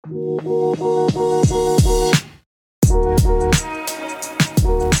Good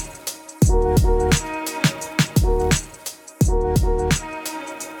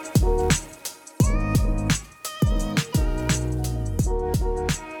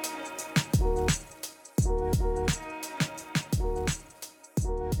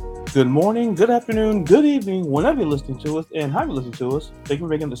morning, good afternoon, good evening, whenever you're listening to us and how you're listening to us. Thank you for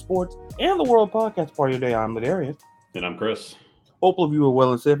making the sports and the world podcast part of your day. I'm Ladarius. And I'm Chris. Hope all of you are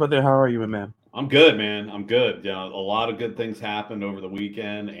well and safe out there. How are you, my man? I'm good, man. I'm good. A lot of good things happened over the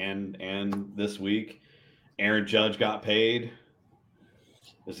weekend and this week. Aaron Judge got paid.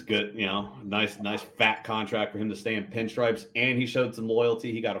 It's good, nice fat contract for him to stay in pinstripes, and he showed some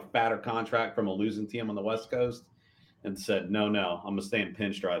loyalty. He got a fatter contract from a losing team on the West Coast, and said, "No, I'm gonna stay in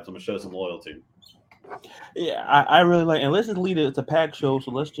pinstripes. I'm gonna show some loyalty." Yeah, I really like, and let's just lead it. It's a packed show,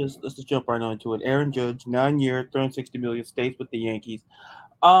 so let's just jump right on into it. Aaron Judge, 9 year, 360 million, stays with the Yankees.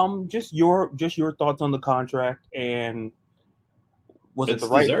 Just your thoughts on the contract, and was it It's the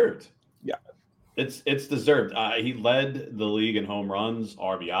right? deserved. Yeah, It's deserved. He led the league in home runs,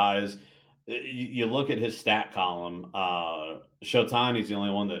 RBIs. You look at his stat column. Shotani's the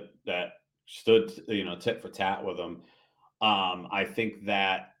only one that stood, tit for tat with him. I think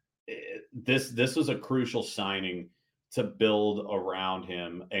that this was a crucial signing to build around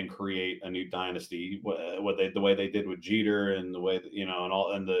him and create a new dynasty. The way they did with Jeter, and the way that,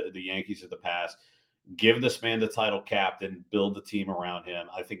 and the Yankees of the past. Give this man the title captain, build the team around him.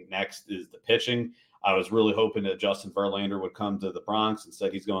 I think next is the pitching. I was really hoping that Justin Verlander would come to the Bronx.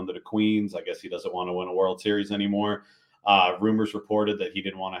 Instead, he's going to the Queens. I guess he doesn't want to win a World Series anymore. Rumors reported that he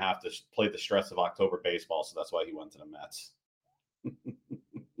didn't want to have to play the stress of October baseball, so that's why he went to the Mets.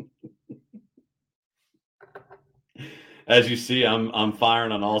 As you see, I'm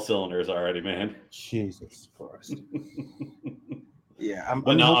firing on all cylinders already, man. Jesus Christ. Yeah, I'm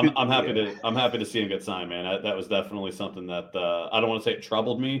happy to see him get signed, man. That was definitely something that I don't want to say it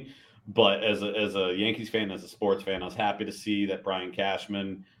troubled me, but as a Yankees fan, as a sports fan, I was happy to see that Brian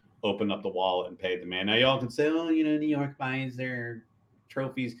Cashman opened up the wallet and paid the man. Now y'all can say, oh, New York buys their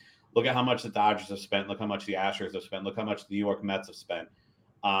trophies. Look at how much the Dodgers have spent. Look how much the Astros have spent. Look how much the New York Mets have spent.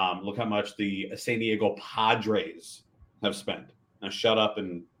 Look how much the San Diego Padres have spent. Now shut up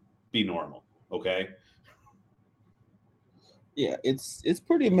and be normal, okay? Yeah, it's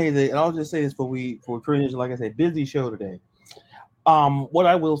pretty amazing. And I'll just say this for Trinity, like I said, busy show today. What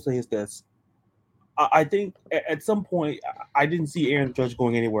I will say is this. I think at some point I didn't see Aaron Judge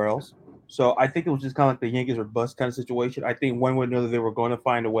going anywhere else. So I think it was just kind of like the Yankees or bust kind of situation. I think one way or another they were going to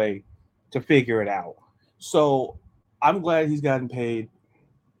find a way to figure it out. So I'm glad he's gotten paid.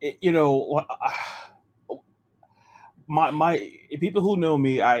 My people who know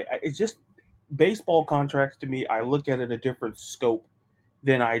me, it's just baseball contracts to me. I look at it in a different scope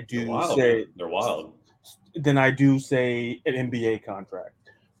than I They're do wild, say man. They're wild. than I do say an NBA contract.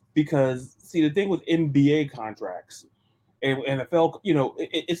 Because see, the thing with NBA contracts and NFL,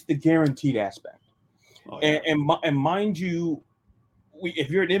 it's the guaranteed aspect. Oh yeah. And mind you, if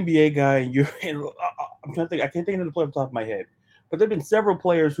you're an NBA guy and you're in, I'm trying to think, I can't think of the player off the top of my head, but there've been several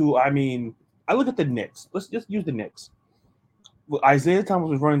players who, I mean, I look at the Knicks. Let's just use the Knicks. Well, Isaiah Thomas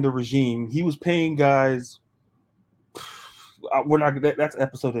was running the regime. He was paying guys. We're not. That's an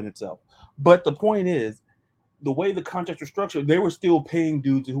episode in itself. But the point is, the way the contracts were structured, they were still paying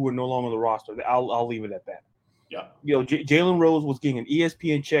dudes who were no longer on the roster. I'll leave it at that. Yeah. Jalen Rose was getting an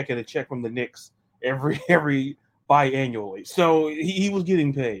ESPN check and a check from the Knicks every biannually, so he was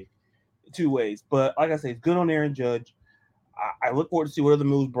getting paid two ways. But like I say, it's good on Aaron Judge. I look forward to see what other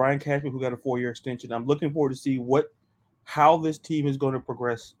moves. Brian Cashman, who got a 4-year extension. I'm looking forward to see how this team is going to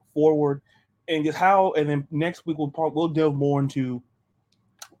progress forward, and just how. And then next week we'll delve more into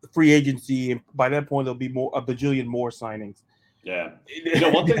free agency, and by that point there'll be a bajillion more signings. Yeah.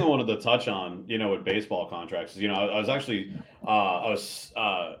 One thing I wanted to touch on, with baseball contracts is, I was actually, I was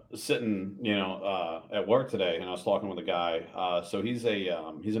sitting, at work today, and I was talking with a guy. So he's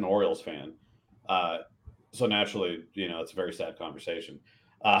he's an Orioles fan. So naturally, it's a very sad conversation.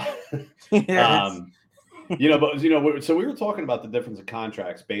 Yes. So we were talking about the difference of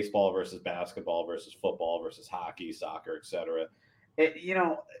contracts, baseball versus basketball versus football versus hockey, soccer, etc.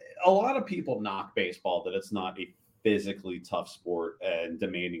 A lot of people knock baseball that it's not a physically tough sport and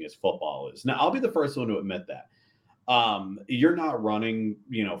demanding as football is. Now, I'll be the first one to admit that. You're not running,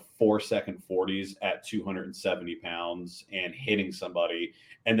 4-second 40s at 270 pounds and hitting somebody,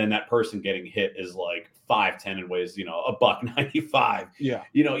 and then that person getting hit is like 5'10" and weighs, $195.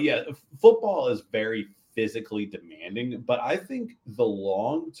 Yeah. Football is very physically demanding, but I think the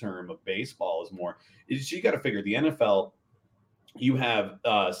long term of baseball is you got to figure the NFL you have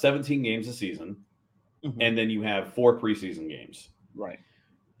 17 games a season, Mm-hmm. and then you have 4 preseason games. Right.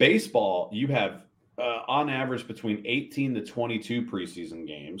 Baseball, you have on average between 18 to 22 preseason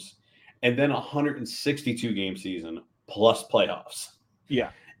games, and then 162 game season plus playoffs. Yeah.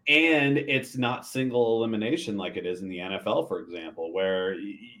 And it's not single elimination like it is in the NFL, for example, where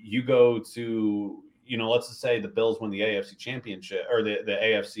you go to, let's just say the Bills win the AFC championship or the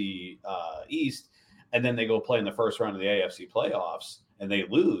AFC East, and then they go play in the first round of the AFC playoffs and they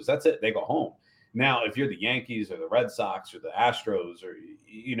lose. That's it. They go home. Now, if you're the Yankees or the Red Sox or the Astros, or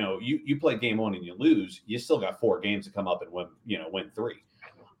you play game one and you lose, you still got 4 games to come up and win 3.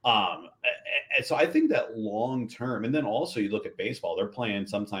 And so I think that long term, and then also you look at baseball, they're playing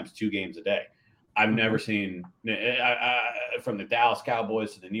sometimes 2 games a day. I've never seen from the Dallas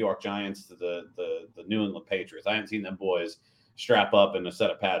Cowboys to the New York Giants to the New England Patriots. I haven't seen them boys strap up in a set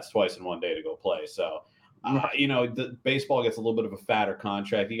of pads twice in one day to go play. So, the baseball gets a little bit of a fatter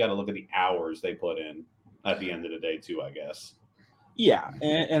contract. You got to look at the hours they put in at the end of the day too, I guess. Yeah,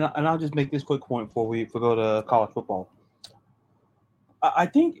 and I'll just make this quick point before we go to college football. I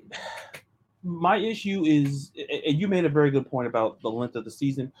think my issue is, and you made a very good point about the length of the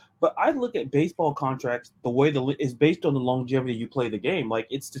season, but I look at baseball contracts the way is based on the longevity you play the game. Like,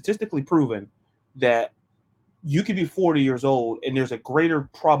 it's statistically proven that you could be 40 years old and there's a greater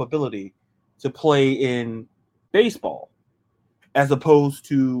probability to play in baseball as opposed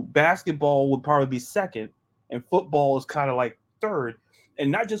to basketball would probably be second and football is kind of like third.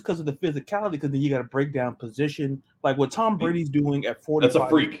 And not just because of the physicality, because then you got to break down position, like what Tom Brady's doing at 45. That's a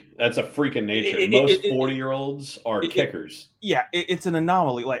freak. That's a freak in nature. Most 40-year-olds are kickers. Yeah, it's an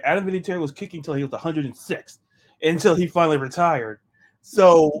anomaly. Like Adam Vinatieri was kicking until he was 106, until he finally retired.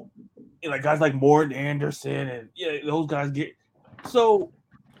 So, like guys like Morton Anderson and those guys get. So,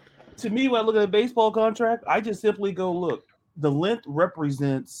 to me, when I look at a baseball contract, I just simply go, look, the length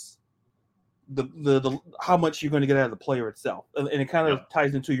represents the how much you're going to get out of the player itself, and it kind of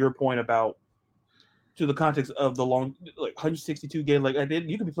ties into your point about to the context of the long, like 162 games. Like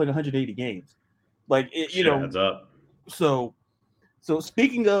you could be playing 180 games, like adds up. So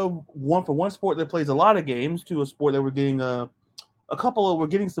speaking of one for one sport that plays a lot of games to a sport that we're getting we're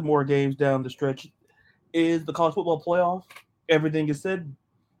getting some more games down the stretch is the college football playoff. Everything is said.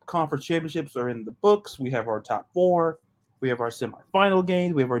 Conference championships are in the books. We have our top 4. We have our semifinal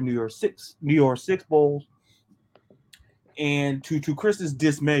games. We have our New Year's Six bowls. And to Chris's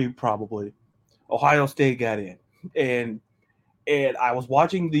dismay, probably, Ohio State got in. And I was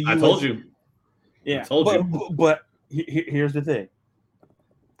watching the I told you. Yeah. But here's the thing.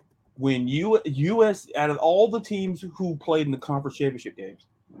 When US, out of all the teams who played in the conference championship games,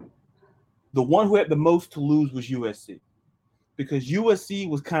 the one who had the most to lose was USC. Because USC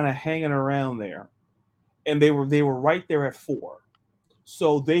was kind of hanging around there. And they were right there at 4.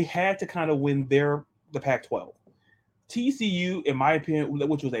 So they had to kind of win the Pac-12. TCU, in my opinion,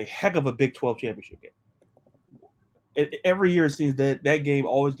 which was a heck of a Big 12 championship game. Every year it seems that game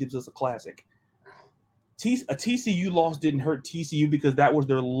always gives us a classic. A TCU loss didn't hurt TCU because that was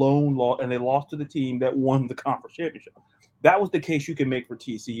their lone loss, and they lost to the team that won the conference championship. That was the case you can make for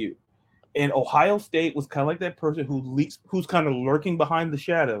TCU. And Ohio State was kind of like that person who's kind of lurking behind the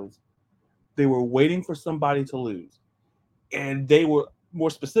shadows. They were waiting for somebody to lose. And they were, more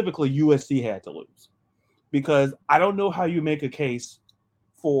specifically, USC had to lose. Because I don't know how you make a case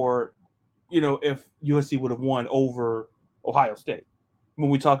for, if USC would have won over Ohio State. When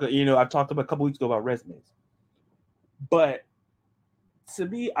we talk, I've talked about a couple weeks ago about resumes. But to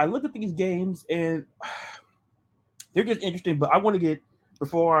me, I look at these games and they're just interesting. But I want to get,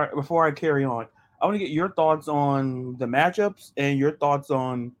 before I carry on, I want to get your thoughts on the matchups and your thoughts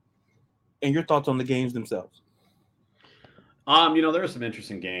on the games themselves. There were some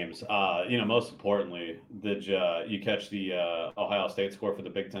interesting games. Most importantly, did you catch the Ohio State score for the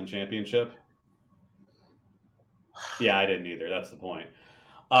Big Ten championship? Yeah, I didn't either. That's the point.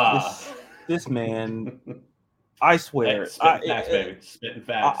 This man, I swear, spitting facts, baby, spitting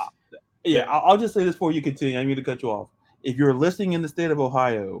facts. I'll just say this before you continue. I mean to cut you off. If you're listening in the state of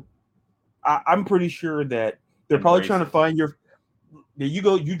Ohio, I'm pretty sure that they're probably trying to find your.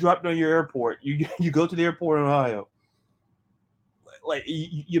 You dropped on your airport. You go to the airport in Ohio. Like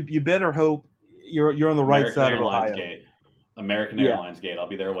you better hope you're on the right side of Ohio. American Airlines Gate. I'll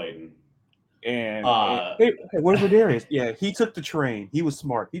be there waiting. And hey, where's Ladarius? Yeah, he took the train. He was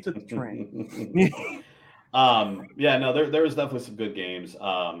smart. He took the train. There was definitely some good games.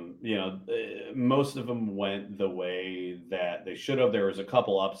 Most of them went the way that they should have. There was a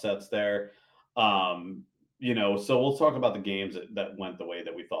couple upsets there. So we'll talk about the games that went the way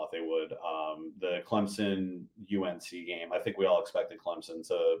that we thought they would. The Clemson UNC game, I think we all expected Clemson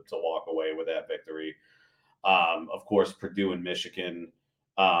to walk away with that victory. Of course, Purdue and Michigan.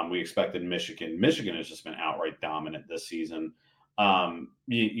 We expected Michigan. Michigan has just been outright dominant this season.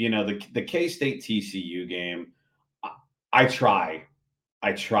 The K State TCU game. I try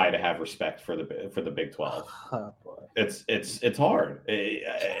to have respect for the Big 12. Oh, It's hard.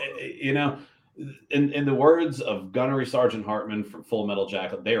 In the words of Gunnery Sergeant Hartman from Full Metal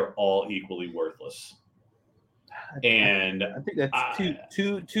Jacket, they are all equally worthless. And I think that's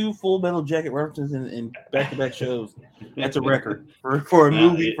two Full Metal Jacket references in back-to-back shows. That's a record for a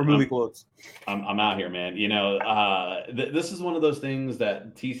movie for movie quotes. I'm out here, man. This is one of those things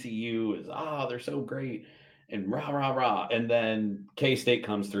that TCU is they're so great and rah rah rah, and then K State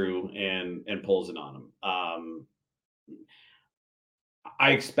comes through and pulls it on them.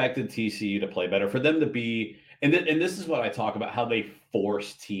 I expected TCU to play better, for them to be, and this is what I talk about, how they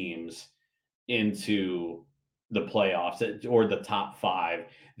force teams into the playoffs or the top 5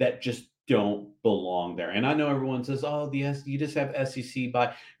 that just don't belong there. And I know everyone says, you just have SEC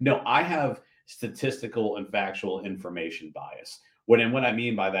bias. No, I have statistical and factual information bias. What I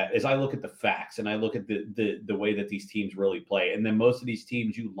mean by that is I look at the facts and I look at the way that these teams really play. And then most of these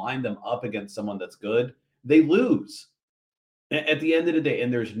teams, you line them up against someone that's good, they lose at the end of the day.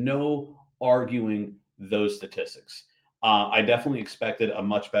 And there's no arguing those statistics. I definitely expected a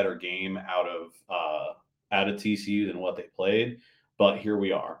much better game out of TCU than what they played, but here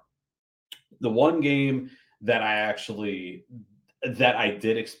we are. The one game that I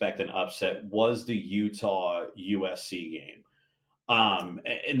did expect an upset was the Utah USC game.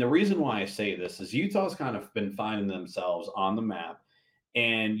 And the reason why I say this is Utah's kind of been finding themselves on the map.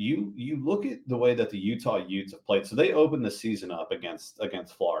 And you look at the way that the Utah Utes have played. So they opened the season up against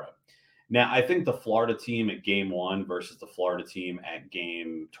Florida. Now, I think the Florida team at game 1 versus the Florida team at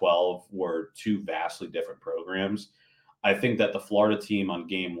game 12 were two vastly different programs. I think that the Florida team on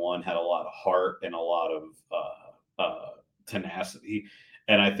game 1 had a lot of heart and a lot of tenacity.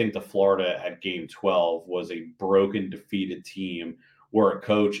 And I think the Florida at game 12 was a broken, defeated team where a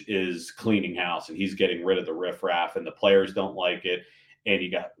coach is cleaning house and he's getting rid of the riffraff and the players don't like it. And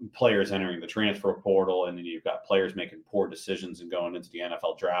you got players entering the transfer portal, and then you've got players making poor decisions and going into the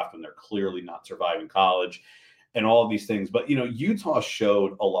NFL draft when they're clearly not surviving college and all of these things. But, Utah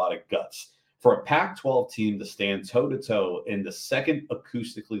showed a lot of guts. For a Pac-12 team to stand toe-to-toe in the second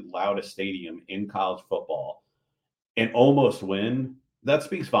acoustically loudest stadium in college football and almost win, that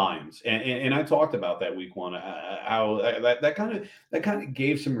speaks volumes. And I talked about that week 1, how that kind of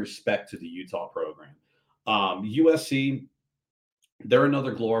gave some respect to the Utah program. USC, they're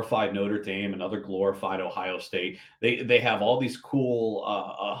another glorified Notre Dame, another glorified Ohio State. They have all these cool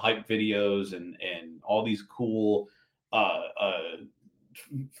hype videos and all these cool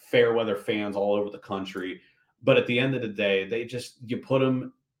fair weather fans all over the country. But at the end of the day, you put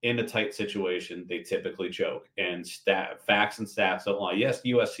them in a tight situation, they typically choke. And facts and stats don't lie. Yes,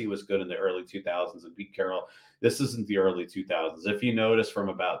 USC was good in the early 2000s and beat Carroll. This isn't the early 2000s. If you notice, from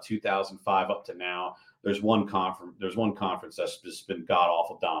about 2005 up to now, there's one conference that's just been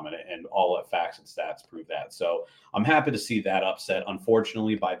god-awful dominant, and all the facts and stats prove that. So I'm happy to see that upset.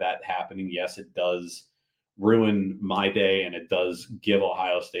 Unfortunately, by that happening, yes, it does ruin my day, and it does give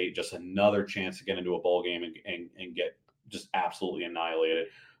Ohio State just another chance to get into a bowl game and get just absolutely annihilated.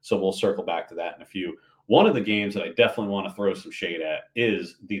 So we'll circle back to that in a few. One of the games that I definitely want to throw some shade at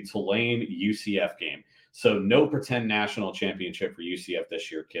is the Tulane UCF game. So no pretend national championship for UCF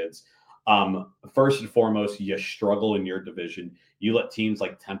this year, kids. First and foremost, you struggle in your division. You let teams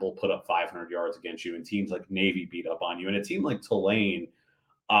like Temple put up 500 yards against you, and teams like Navy beat up on you. And a team like Tulane,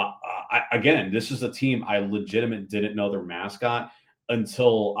 again, this is a team I legitimately didn't know their mascot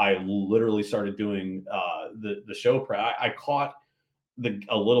until I literally started doing the show. I caught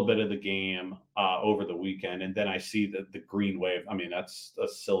a little bit of the game over the weekend, and then I see the green wave. I mean, that's a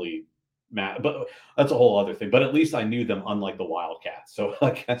silly but that's a whole other thing. But at least I knew them, unlike the Wildcats. So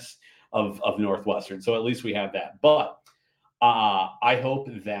I guess of Northwestern. So at least we have that. But I hope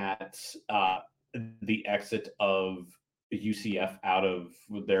that the exit of UCF out of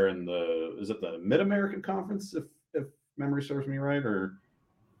there in is it the Mid-American Conference, if memory serves me right, or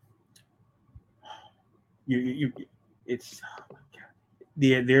it's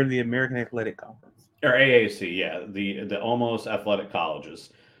they're the American Athletic Conference, or AAC, yeah, the almost athletic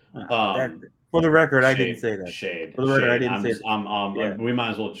colleges. For the record, I didn't say that. Shade. For the record, shade. I didn't say that. Yeah. We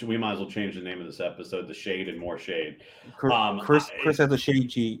might as well change the name of this episode to Shade and More Shade. Chris has a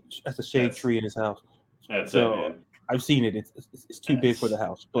shade tree. Has a shade tree in his house. That's so, it, man. I've seen it. It's too big for the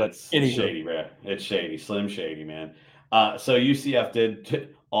house. But It's shady, man. It's shady, slim shady, man. So UCF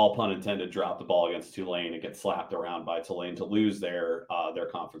did, all pun intended, drop the ball against Tulane and get slapped around by Tulane to lose their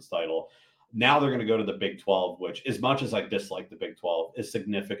conference title. Now they're going to go to the Big 12, which, as much as I dislike the Big 12, is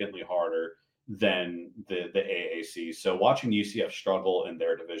significantly harder than the AAC. So watching UCF struggle in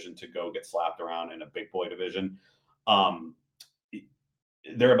their division to go get slapped around in a big boy division, um,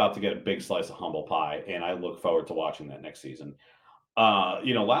 they're about to get a big slice of humble pie, and I look forward to watching that next season.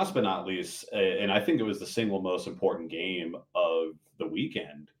 Last but not least, and I think it was the single most important game of the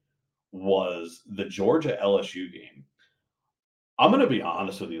weekend, was the Georgia LSU game. I'm going to be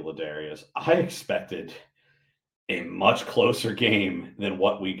honest with you, Ladarius. I expected a much closer game than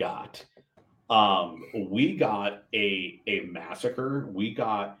what we got. We got a massacre. We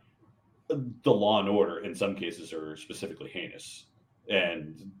got the Law and Order, in some cases, are specifically heinous.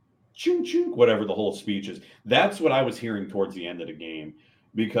 And choo choo, whatever the whole speech is. That's what I was hearing towards the end of the game,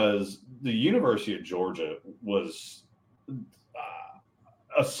 because the University of Georgia was,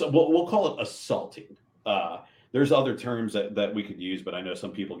 we'll call it assaulting. There's other terms that we could use, but I know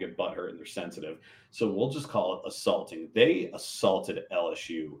some people get butthurt and they're sensitive. So we'll just call it assaulting. They assaulted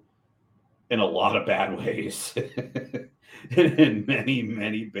LSU in a lot of bad ways, in many,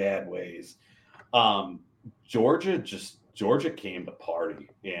 many bad ways. Georgia came to party,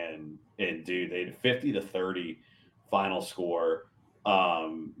 and dude, they had 50-30 final score.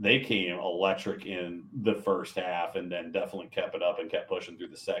 They came electric in the first half, and then definitely kept it up and kept pushing through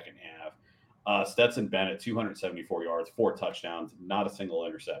the second half. Stetson Bennett, 274 yards, 4 touchdowns, not a single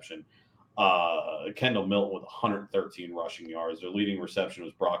interception. Kendall Milton with 113 rushing yards. Their leading reception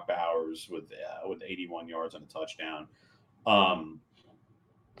was Brock Bowers with 81 yards and a touchdown.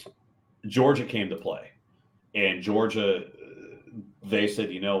 Georgia came to play, and Georgia, they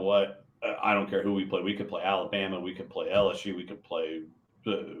said, you know what? I don't care who we play. We could play Alabama. We could play LSU. We could play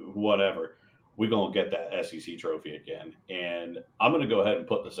whatever. We're going to get that SEC trophy again. And I'm going to go ahead and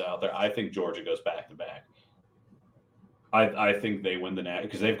put this out there. I think Georgia goes back to back. I think they win the NAC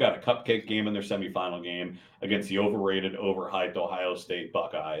because they've got a cupcake game in their semifinal game against the overrated, overhyped Ohio State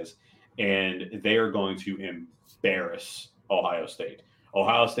Buckeyes, and they are going to embarrass Ohio State.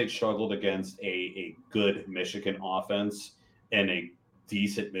 Ohio State struggled against a good Michigan offense and a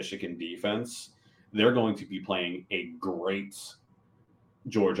decent Michigan defense. They're going to be playing a great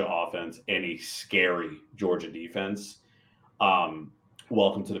Georgia offense and a scary Georgia defense.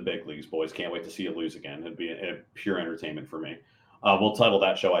 Welcome to the big leagues, boys. Can't wait to see you lose again. It'd be a pure entertainment for me. We'll title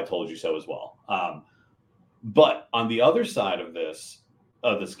that show "I Told You So" as well. But on the other side of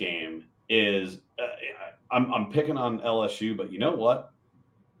this game is I'm picking on LSU, but you know what?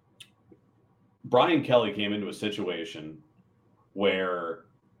 Brian Kelly came into a situation where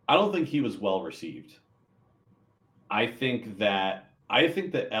I don't think he was well received. I think that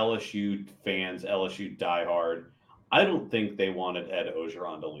LSU fans, LSU diehard, I don't think they wanted Ed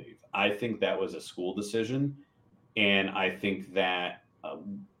Ogeron to leave. I think that was a school decision, and I think that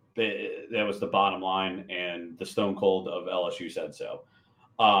that was the bottom line, and the Stone Cold of LSU said so.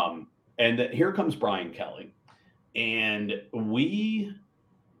 Here comes Brian Kelly, and we,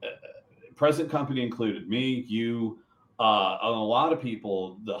 present company included, me, you, a lot of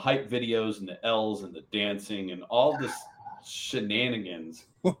people, the hype videos and the L's and the dancing and all this shenanigans.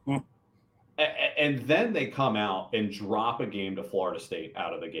 And then they come out and drop a game to Florida State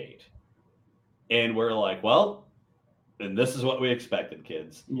out of the gate. And we're like, well, then this is what we expected,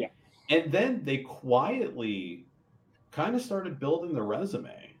 kids. Yeah. And then they quietly kind of started building the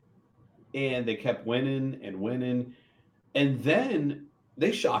resume. And they kept winning and winning. And then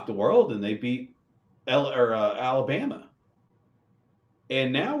they shocked the world and they beat Alabama.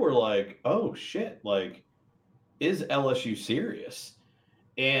 And now we're like, oh, shit. Like, is LSU serious?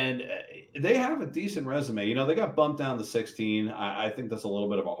 And they have a decent resume. You know, they got bumped down to 16. I think that's a little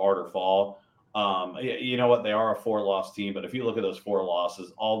bit of a harder fall. You know what? They are a 4-loss team, but if you look at those 4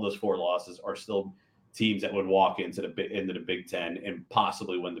 losses, all those 4 losses are still teams that would walk into the Big Ten and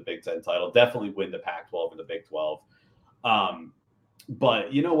possibly win the Big Ten title. Definitely win the Pac-12 and the Big 12.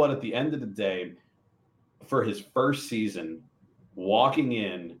 But you know what? At the end of the day, for his first season, walking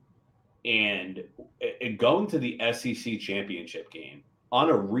in and going to the SEC championship game on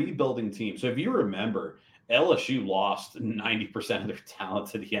a rebuilding team. So if you remember, LSU lost 90% of their talent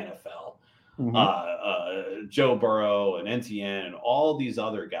to the NFL. Mm-hmm. Joe Burrow and NTN and all these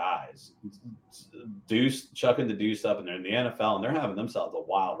other guys, chucking the deuce up, and they're in the NFL, and they're having themselves a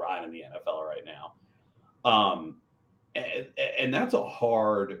wild ride in the NFL right now. And that's a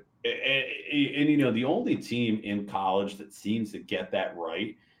hard. And you know, the only team in college that seems to get that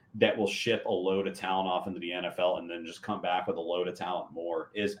right that will ship a load of talent off into the NFL and then just come back with a load of talent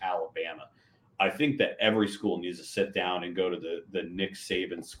more is Alabama. I think that every school needs to sit down and go to the Nick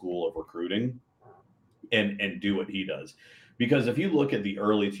Saban school of recruiting and do what he does. Because if you look at the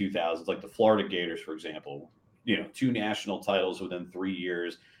early 2000s, like the Florida Gators, for example, 2 national titles within 3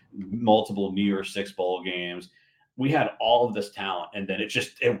 years, multiple New Year's Six bowl games. We had all of this talent, and then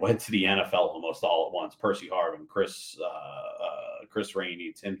it went to the NFL almost all at once. Percy Harvin, Chris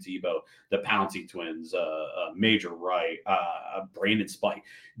Rainey, Tim Tebow, the Pouncey twins, Major Wright, Brandon Spike,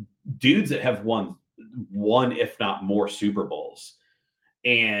 dudes that have won one, if not more, Super Bowls,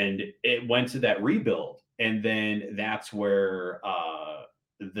 and it went to that rebuild, and then that's where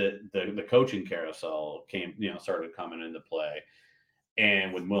the coaching carousel started coming into play.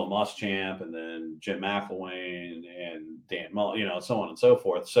 And with Will Muschamp and then Jim McElwain and Dan Mullen, so on and so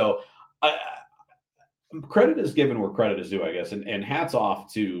forth. So credit is given where credit is due, I guess. And hats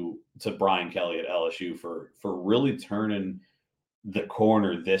off to Brian Kelly at LSU for really turning the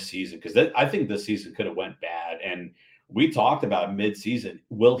corner this season. Because I think this season could have went bad. And we talked about mid-season,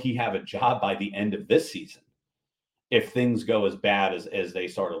 will he have a job by the end of this season if things go as bad as they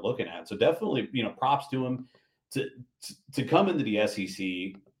started looking at? So definitely, props to him. To come into the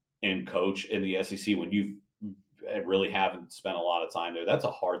SEC and coach in the SEC when you really haven't spent a lot of time there, that's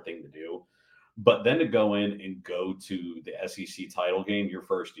a hard thing to do. But then to go in and go to the SEC title game your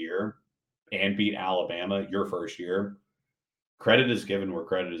first year and beat Alabama your first year, credit is given where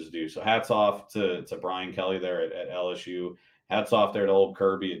credit is due. So hats off to Brian Kelly there at LSU. Hats off there to old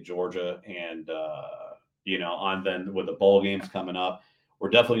Kirby at Georgia. And, on then with the bowl games coming up, we're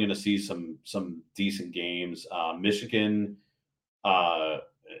definitely going to see some decent games. Michigan, I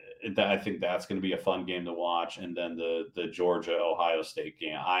think that's going to be a fun game to watch. And then the Georgia-Ohio State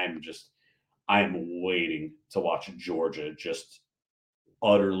game. I'm waiting to watch Georgia just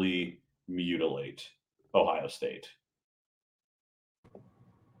utterly mutilate Ohio State.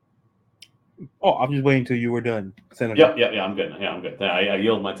 Oh, I'm just waiting until you were done. Senator. Yeah, I'm good. Yeah, I'm good. I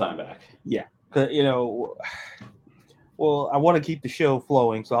yield my time back. Yeah, because well, I want to keep the show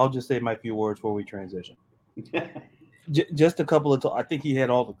flowing, so I'll just say my few words before we transition. Just a couple of. I think he had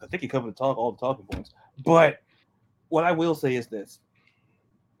all. I think he covered all the talking points. But what I will say is this: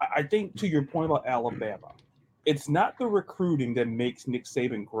 I think to your point about Alabama, it's not the recruiting that makes Nick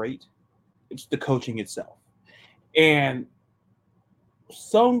Saban great; it's the coaching itself. And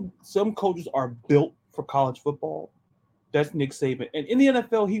some coaches are built for college football. That's Nick Saban, and in the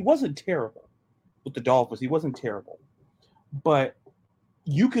NFL, he wasn't terrible with the Dolphins. He wasn't terrible. But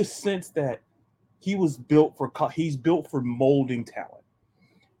you could sense that he's built for molding talent.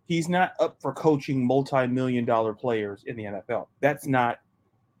 He's not up for coaching multi-million-dollar players in the NFL. That's not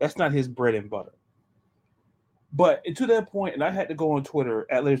his bread and butter. But to that point, and I had to go on Twitter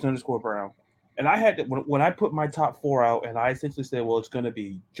at @Layers_Brown, and I had to when I put my top 4 out, and I essentially said, well, it's going to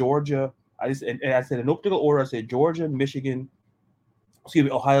be Georgia. I said in no particular order. I said Georgia, Michigan,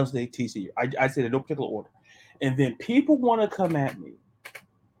 Ohio State, TCU. I said in no particular order. And then people want to come at me.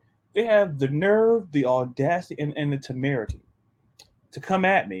 They have the nerve, the audacity, and the temerity to come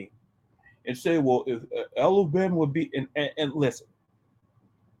at me and say, well, if Alabama would be – and listen,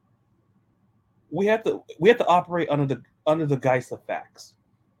 we have to operate under the guise of facts.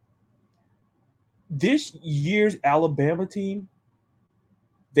 This year's Alabama team,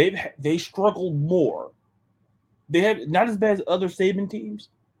 they struggled more. They have not as bad as other Saban teams,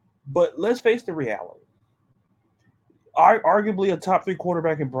 but let's face the reality. Arguably a top 3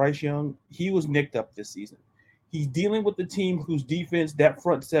 quarterback in Bryce Young, he was nicked up this season. He's dealing with the team whose defense, that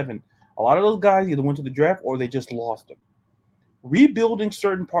front 7, a lot of those guys either went to the draft or they just lost them. Rebuilding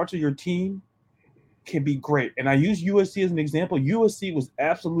certain parts of your team can be great. And I use USC as an example. USC was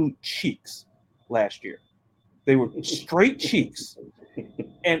absolute cheeks last year. They were straight cheeks.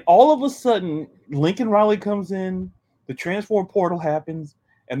 And all of a sudden, Lincoln Riley comes in, the transfer portal happens,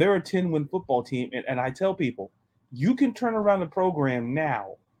 and they're a 10-win football team. And I tell people, you can turn around the program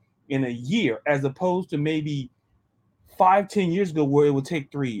now in a year as opposed to maybe 5-10 years ago where it would take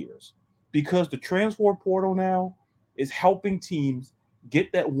 3 years, because the transfer portal now is helping teams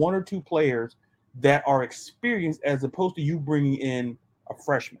get that 1 or 2 players that are experienced as opposed to you bringing in a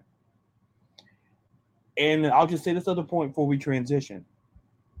freshman. And I'll just say this other point before we transition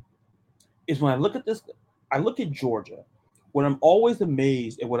is when I look at this, I look at Georgia. When I'm always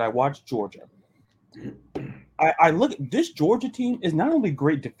amazed at when I watch Georgia, I look at this Georgia team is not only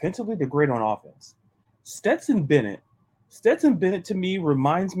great defensively, they're great on offense. Stetson Bennett to me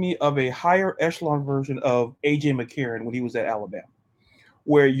reminds me of a higher echelon version of A.J. McCarron when he was at Alabama,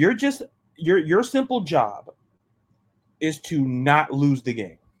 where your simple job is to not lose the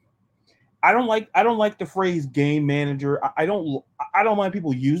game. I don't like the phrase game manager. I don't mind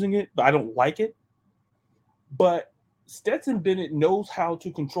people using it, but I don't like it. But Stetson Bennett knows how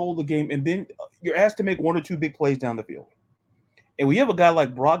to control the game, and then you're asked to make one or two big plays down the field. And we have a guy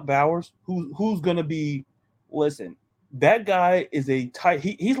like Brock Bowers who's gonna be, listen, that guy is a tight.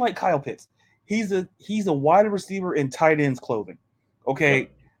 He's like Kyle Pitts. He's a wide receiver in tight ends clothing. Okay,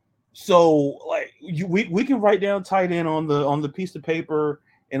 Yep. so like we can write down tight end on the piece of paper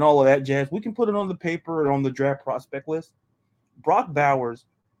and all of that jazz. We can put it on the paper and on the draft prospect list. Brock Bowers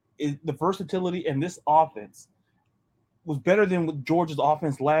is the versatility, and this offense was better than Georgia's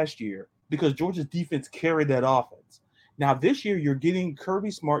offense last year because Georgia's defense carried that offense. Now this year you're getting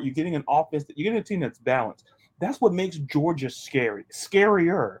Kirby Smart, you're getting an offense that you're getting a team that's balanced. That's what makes Georgia scary.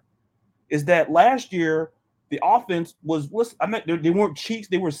 Scarier is that last year the offense was, listen, I meant they weren't cheeks,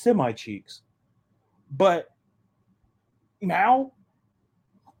 they were semi cheeks. But now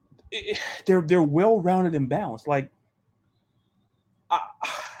they're well rounded and balanced. Like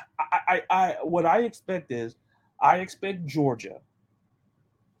what I expect is I expect Georgia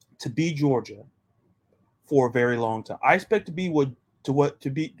to be Georgia for a very long time. I expect to be what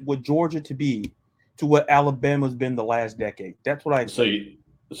Georgia to be to what Alabama's been the last decade. That's what I expect.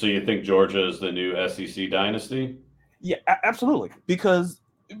 So you think Georgia is the new SEC dynasty? Yeah, absolutely. Because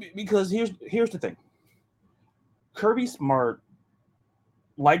here's the thing. Kirby Smart,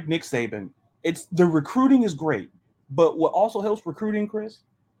 like Nick Saban, it's the recruiting is great, but what also helps recruiting, Chris,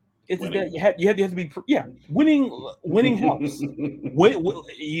 is that you have to be winning helps.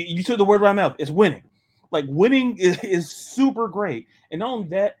 You took the word right out of my mouth. It's winning. Like winning is super great, and not only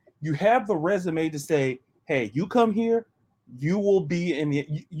that, you have the resume to say, "Hey, you come here, you will be in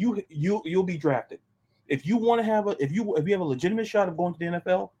the you'll be drafted. If you want to have if you have a legitimate shot of going to the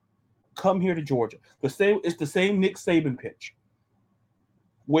NFL, come here to Georgia." It's the same Nick Saban pitch,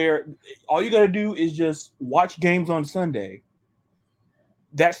 where all you got to do is just watch games on Sunday.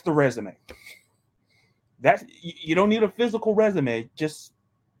 That's the resume. That's you don't need a physical resume. Just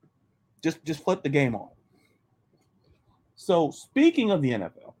flip the game on. So speaking of the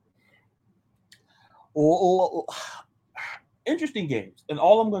NFL, interesting games, and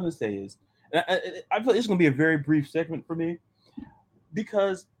all I'm going to say is, I feel it's going to be a very brief segment for me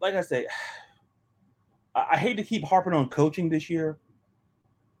because, like I say, I hate to keep harping on coaching this year,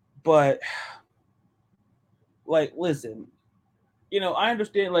 but like, listen, I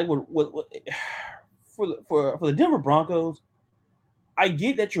understand like what for the Denver Broncos, I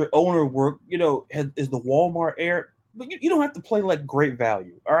get that your owner work, is the Walmart heir, but you don't have to play like great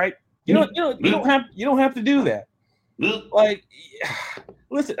value. All right, you don't have to do that. Like,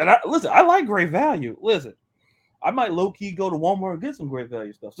 listen, I like great value. Listen, I might low key go to Walmart and get some great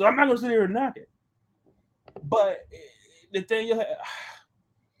value stuff. So I'm not gonna sit here and knock it. But the thing you have,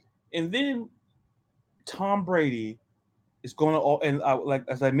 and then Tom Brady is going to, and like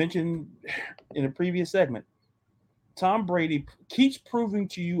as I mentioned in a previous segment, Tom Brady keeps proving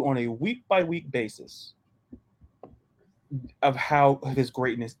to you on a week by week basis of his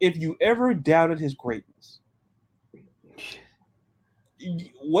greatness. If you ever doubted his greatness,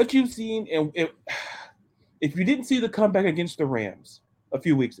 what you've seen, and if you didn't see the comeback against the Rams a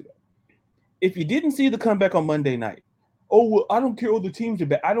few weeks ago, if you didn't see the comeback on Monday night, oh well, I don't care what the teams are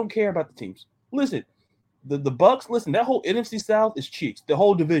bad. I don't care about the teams. Listen, the Bucks. Listen, that whole NFC South is cheeks. The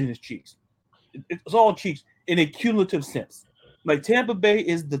whole division is cheeks. It's all cheeks in a cumulative sense. Like Tampa Bay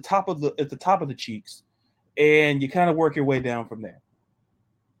is at the top of the cheeks, and you kind of work your way down from there.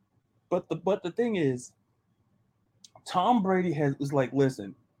 But the thing is, Tom Brady is like,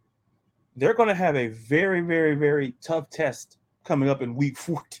 listen, they're going to have a very, very, very tough test coming up in week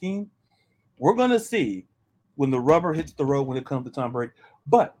 14. We're going to see when the rubber hits the road when it comes to Tom Brady.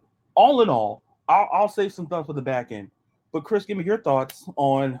 But all in all, I'll save some thoughts for the back end. But Chris, give me your thoughts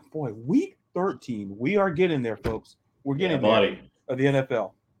on week 13. We are getting there, folks. We're getting there of the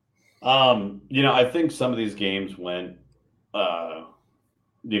NFL. I think some of these games went,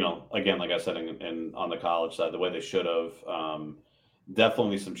 again, like I said, in on the college side, the way they should have.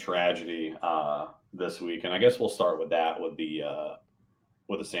 Definitely some tragedy this week, and I guess we'll start with that with the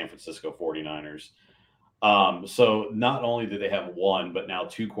San Francisco 49ers. So not only do they have one, but now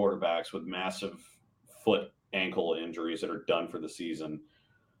two quarterbacks with massive foot ankle injuries that are done for the season.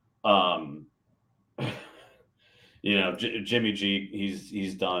 Jimmy G,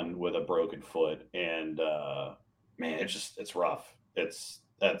 he's done with a broken foot, and man, it's rough. That's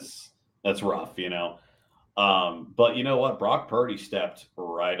rough, But you know what? Brock Purdy stepped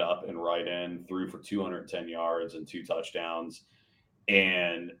right up and right in, threw for 210 yards and 2 touchdowns,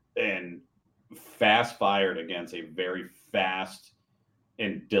 and fast fired against a very fast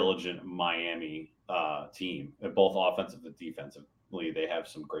and diligent Miami team, both offensive and defensively. They have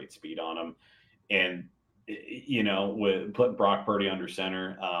some great speed on them, and with putting Brock Purdy under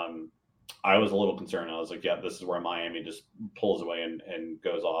center, I was a little concerned. I was like, yeah, this is where Miami just pulls away and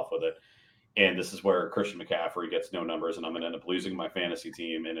goes off with it. And this is where Christian McCaffrey gets no numbers, and I'm going to end up losing my fantasy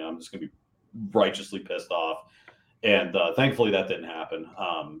team, and I'm just going to be righteously pissed off. And thankfully that didn't happen.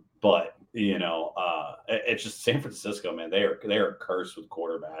 But it's just San Francisco, man. They are cursed with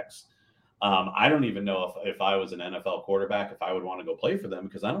quarterbacks. I don't even know if I was an NFL quarterback, if I would want to go play for them,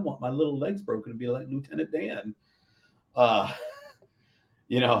 because I don't want my little legs broken to be like Lieutenant Dan. Uh,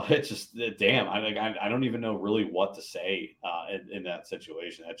 it's just damn. I don't even know really what to say in that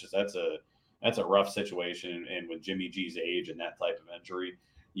situation. That's a rough situation, and with Jimmy G's age and that type of injury,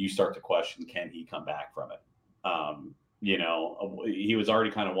 you start to question, can he come back from it? He was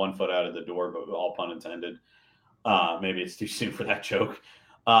already kind of 1 foot out of the door, but all pun intended. Maybe it's too soon for that joke.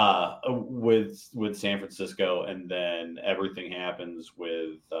 With San Francisco, and then everything happens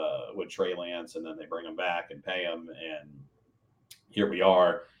with Trey Lance, and then they bring him back and pay him, and here we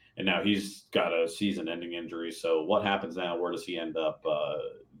are. And now he's got a season-ending injury. So what happens now? Where does he end up?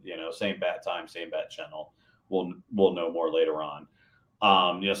 Same bat time, same bat channel. We'll know more later on.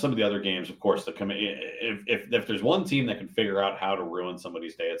 Some of the other games, of course, if there's one team that can figure out how to ruin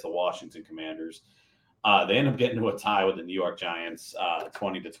somebody's day, it's the Washington Commanders. They end up getting to a tie with the New York Giants,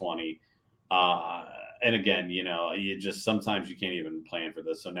 20-20. And again, you just sometimes you can't even plan for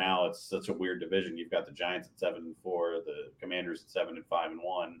this. So now it's such a weird division. You've got the Giants at 7-4, the Commanders at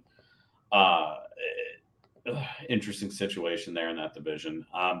 7-5-1. Interesting situation there in that division.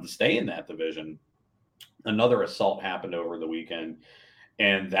 To stay in that division, another assault happened over the weekend,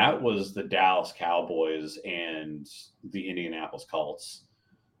 and that was the Dallas Cowboys and the Indianapolis Colts.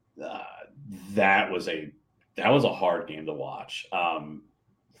 That was a hard game to watch.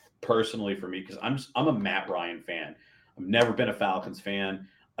 Personally for me, because I'm a Matt Ryan fan. I've never been a Falcons fan.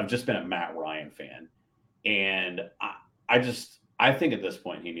 I've just been a Matt Ryan fan, and I think at this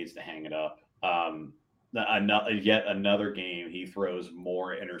point he needs to hang it up. Yet another game he throws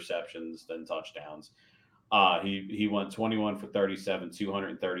more interceptions than touchdowns. He went 21 for 37,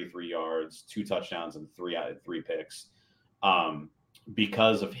 233 yards, 2 touchdowns, and three picks.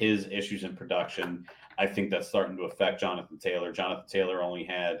 Because of his issues in production, I think that's starting to affect Jonathan Taylor. Jonathan Taylor only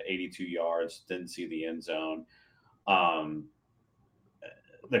had 82 yards, didn't see the end zone.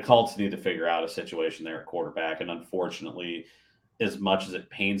 The Colts need to figure out a situation there at quarterback. And unfortunately, as much as it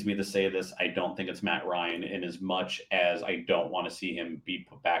pains me to say this, I don't think it's Matt Ryan. And as much as I don't want to see him be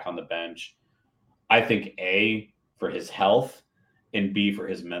put back on the bench, I think A, for his health, and B, for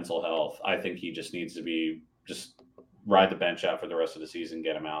his mental health, I think he just needs to be just ride the bench out for the rest of the season,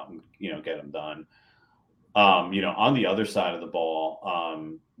 get him out, and get him done. On the other side of the ball,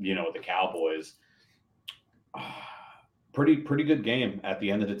 with the Cowboys, pretty good game at the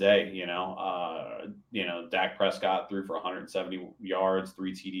end of the day. Dak Prescott threw for 170 yards,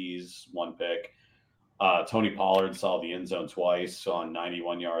 3 TDs, 1 pick. Tony Pollard saw the end zone twice on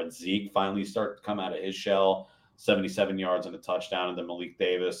 91 yards. Zeke finally started to come out of his shell, 77 yards and a touchdown. And then Malik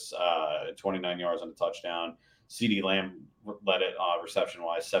Davis, 29 yards and a touchdown. CeeDee Lamb led it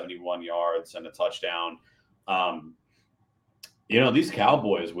reception-wise, 71 yards and a touchdown. These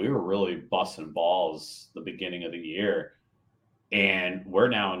Cowboys, we were really busting balls the beginning of the year. And we're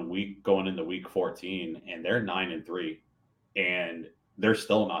now going into week 14, and they're 9-3. And they're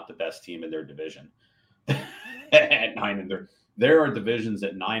still not the best team in their division. At 9-3. There are divisions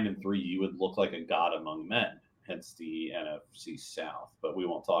at 9-3 you would look like a god among men, hence the NFC South, but we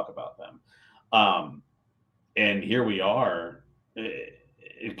won't talk about them. And here we are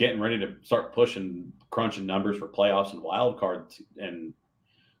getting ready to start crunching numbers for playoffs and wild card, and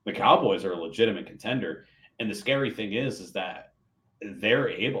the Cowboys are a legitimate contender. And the scary thing is that they're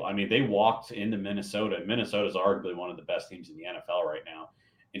able, they walked into Minnesota, and Minnesota's arguably one of the best teams in the NFL right now,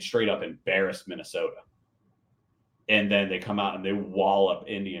 and straight up embarrassed Minnesota. And then they come out and they wall up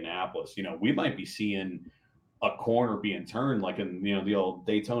Indianapolis. We might be seeing a corner being turned like in the old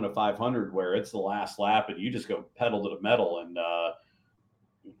Daytona 500, where it's the last lap and you just go pedal to the metal and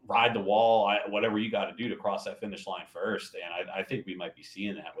ride the wall, whatever you got to do to cross that finish line first. And I think we might be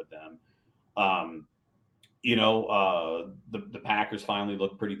seeing that with them. The Packers finally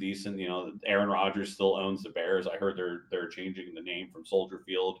look pretty decent. Aaron Rodgers still owns the Bears. I heard they're changing the name from Soldier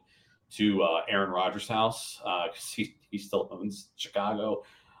Field to Aaron Rodgers' house because he still owns Chicago.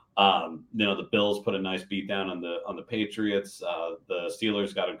 The Bills put a nice beat down on the Patriots. The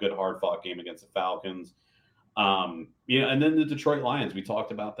Steelers got a good hard fought game against the Falcons. And then the Detroit Lions, we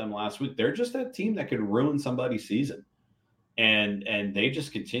talked about them last week. They're just that team that could ruin somebody's season. and they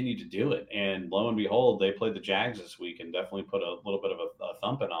just continue to do it. And lo and behold, they played the Jags this week and definitely put a little bit of a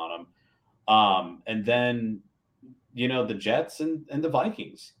thumping on them. And then, the Jets and the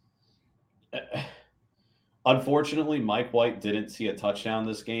Vikings. Unfortunately, Mike White didn't see a touchdown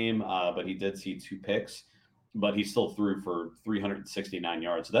this game, but he did see 2 picks. But he still threw for 369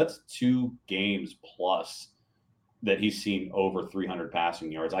 yards. So that's 2 games plus that he's seen over 300 passing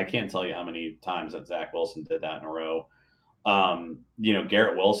yards. I can't tell you how many times that Zach Wilson did that in a row.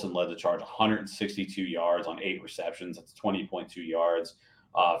 Garrett Wilson led the charge, 162 yards on 8 receptions. That's 20.2 yards.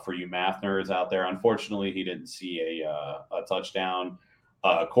 For you math nerds out there, unfortunately, he didn't see a touchdown.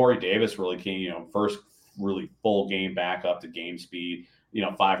 Corey Davis really came, first really full game back up to game speed.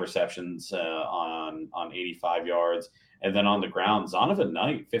 5 receptions on 85 yards, and then on the ground, Zonovan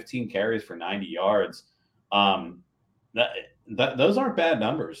Knight, 15 carries for 90 yards. Those aren't bad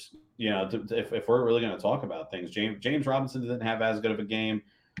numbers. If we're really going to talk about things, James Robinson didn't have as good of a game,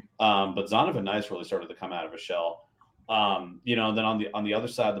 but Zonovan Knight really started to come out of his shell. Then on the other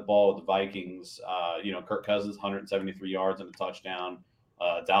side of the ball with the Vikings, Kirk Cousins, 173 yards and a touchdown.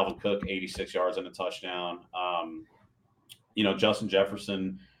 Dalvin Cook, 86 yards and a touchdown. Justin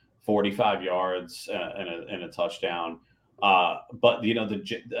Jefferson, 45 yards and a touchdown. But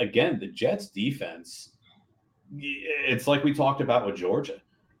the Jets defense, it's like we talked about with Georgia.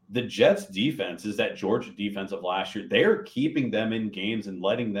 The Jets defense is that Georgia defense of last year. They're keeping them in games and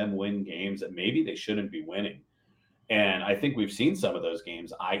letting them win games that maybe they shouldn't be winning. And I think we've seen some of those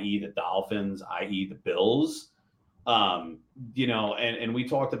games, i.e. the Dolphins, i.e. the Bills. And we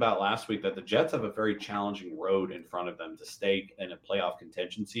talked about last week that the Jets have a very challenging road in front of them to stay in a playoff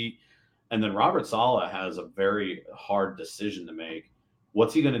contention seat. And then Robert Saleh has a very hard decision to make.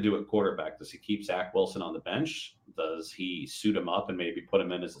 What's he going to do at quarterback? Does he keep Zach Wilson on the bench? Does he suit him up and maybe put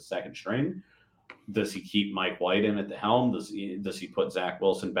him in as a second string? Does he keep Mike White in at the helm? Does he put Zach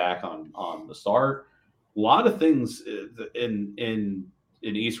Wilson back on the start? A lot of things in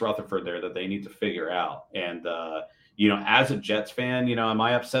East Rutherford there that they need to figure out. And, as a Jets fan, am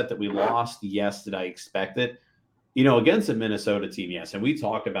I upset that we lost? Yes. Did I expect it? Against a Minnesota team, yes. And we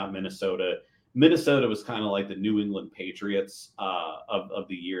talked about Minnesota. Minnesota was kind of like the New England Patriots of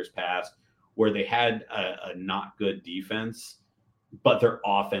the years past, where they had a not good defense, but their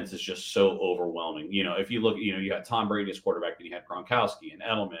offense is just so overwhelming. If you look, you had Tom Brady as quarterback, and you had Gronkowski and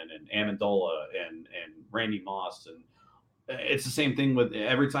Edelman and Amendola and Randy Moss. And it's the same thing with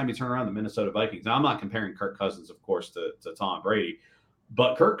every time you turn around the Minnesota Vikings. Now, I'm not comparing Kirk Cousins, of course, to Tom Brady,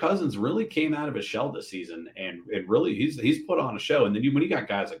 but Kirk Cousins really came out of his shell this season, and really he's put on a show. And then when you got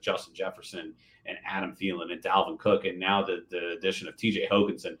guys like Justin Jefferson and Adam Thielen and Dalvin Cook, and now the addition of TJ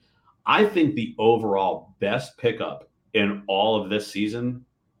Hockenson, I think the overall best pickup in all of this season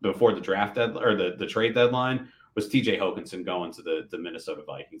before the draft deadline or the trade deadline was TJ Hockenson going to the Minnesota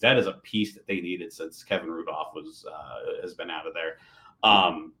Vikings. That is a piece that they needed since Kevin Rudolph has been out of there.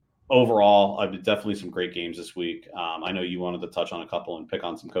 Overall, definitely some great games this week. I know you wanted to touch on a couple and pick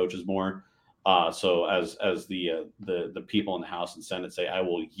on some coaches more. So as the people in the House and Senate say, I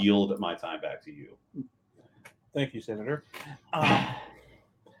will yield my time back to you. Thank you, Senator.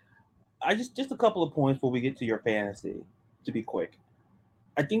 I just a couple of points before we get to your fantasy, to be quick.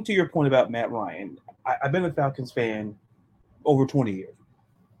 I think to your point about Matt Ryan, I've been a Falcons fan over 20 years.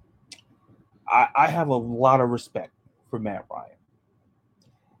 I have a lot of respect for Matt Ryan.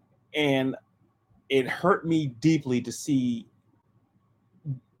 And it hurt me deeply to see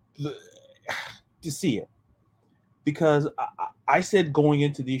it. Because I said going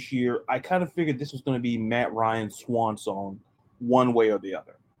into this year, I kind of figured this was going to be Matt Ryan's swan song one way or the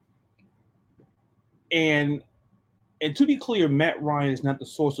other. And to be clear, Matt Ryan is not the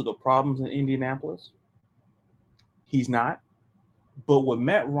source of the problems in Indianapolis. He's not. But what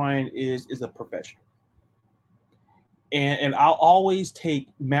Matt Ryan is a professional. And I'll always take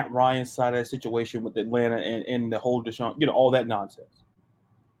Matt Ryan's side of the situation with Atlanta and the whole Deshaun, all that nonsense.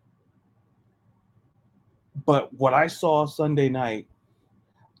 But what I saw Sunday night,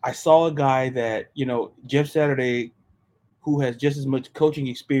 I saw a guy that, Jeff Saturday, who has just as much coaching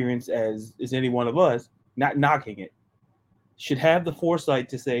experience as any one of us, not knocking it, should have the foresight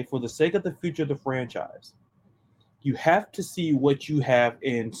to say, for the sake of the future of the franchise, you have to see what you have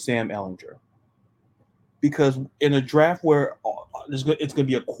in Sam Ehlinger. Because in a draft where it's going to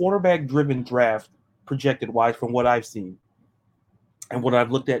be a quarterback-driven draft projected-wise from what I've seen and what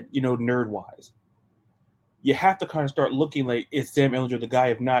I've looked at, nerd-wise, you have to kind of start looking like, is Sam Ehlinger the guy?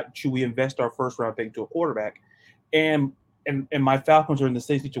 If not, should we invest our first-round pick to a quarterback? And my Falcons are in the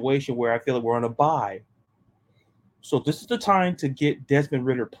same situation where I feel like we're on a bye. So this is the time to get Desmond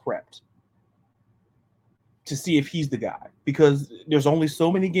Ridder prepped. to see if he's the guy, because there's only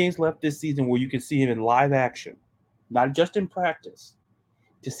so many games left this season where you can see him in live action, not just in practice.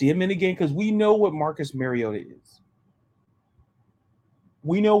 To see him in a game, because we know what Marcus Mariota is.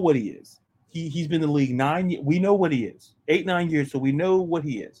 We know what he is. He's been in the league 9. We know what he is. 8, 9 years, so we know what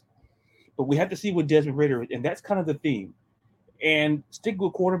he is. But we have to see what Desmond Ridder is, and that's kind of the theme. And stick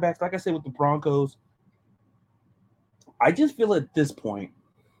with quarterbacks, like I said with the Broncos. I just feel at this point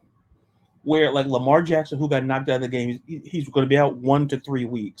where, like Lamar Jackson, who got knocked out of the game, he's going to be out 1 to 3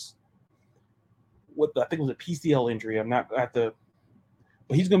 weeks. I think it was a PCL injury. I'm not at the,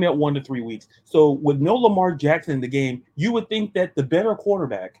 but he's going to be out 1 to 3 weeks. So with no Lamar Jackson in the game, you would think that the better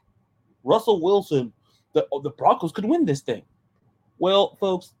quarterback, Russell Wilson, the Broncos could win this thing. Well,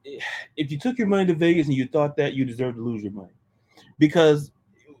 folks, if you took your money to Vegas and you thought that, you deserve to lose your money. Because,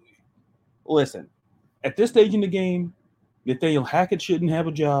 listen, at this stage in the game, Nathaniel Hackett shouldn't have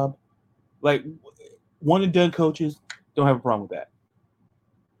a job. Like, one and done coaches don't have a problem with that.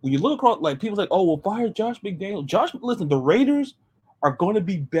 When you look across, like, people's like, oh, well, fire Josh McDaniels. Listen, the Raiders are going to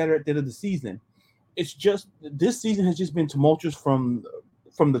be better at the end of the season. It's just, this season has just been tumultuous from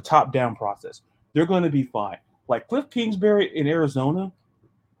the top down process. They're going to be fine. Like Cliff Kingsbury in Arizona,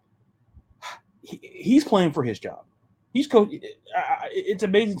 he's playing for his job. He's coach. It's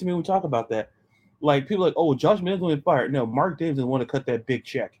amazing to me when we talk about that. Like, people are like, oh, Josh McDaniels going to be fired. No, Mark Davis doesn't want to cut that big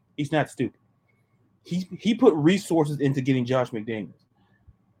check. He's not stupid. He put resources into getting Josh McDaniels.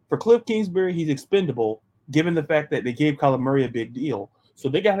 For Cliff Kingsbury, he's expendable, given the fact that they gave Kyler Murray a big deal. So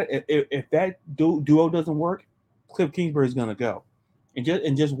they got to, if that duo doesn't work, Cliff Kingsbury is going to go.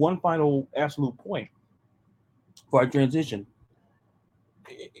 And just one final absolute point for our transition.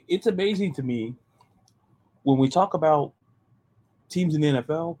 It's amazing to me when we talk about teams in the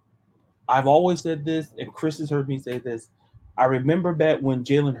NFL. I've always said this, and Chris has heard me say this. I remember back when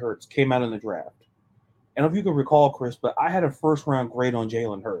Jalen Hurts came out in the draft. I don't know if you can recall, Chris, but I had a first-round grade on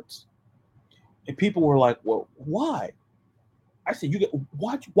Jalen Hurts. And people were like, well, why? I said,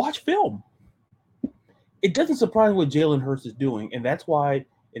 watch film. It doesn't surprise me what Jalen Hurts is doing, and that's why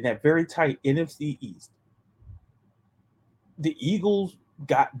in that very tight NFC East, the Eagles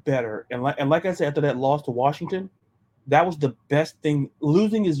got better. And like I said, after that loss to Washington, that was the best thing.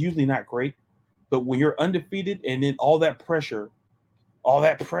 Losing is usually not great, but when you're undefeated and then all that pressure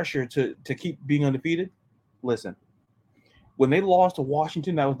to keep being undefeated, listen, when they lost to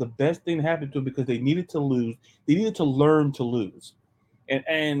Washington, that was the best thing that happened to them because they needed to lose. They needed to learn to lose.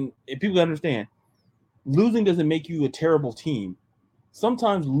 And if people understand, losing doesn't make you a terrible team.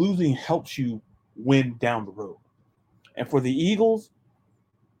 Sometimes losing helps you win down the road. And for the Eagles,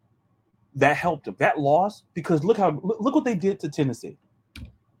 that helped them. That loss, because look what they did to Tennessee.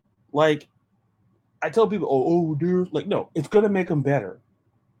 Like, I tell people, oh, dude, like, no, it's gonna make them better.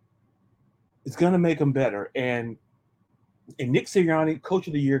 It's gonna make them better. And Nick Sirianni, Coach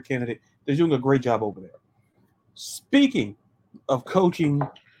of the Year candidate, they're doing a great job over there. Speaking of coaching,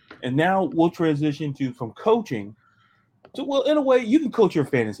 and now we'll transition from coaching to, well, in a way, you can coach your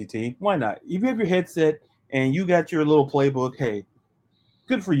fantasy team. Why not? If you have your headset and you got your little playbook, hey,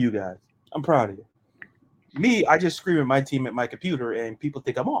 good for you guys. I'm proud of you. Me, I just scream at my team at my computer and people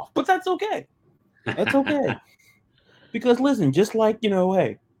think I'm off. But that's okay. That's okay. Because listen, just like,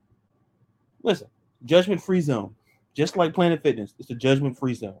 hey, listen, judgment-free zone. Just like Planet Fitness, it's a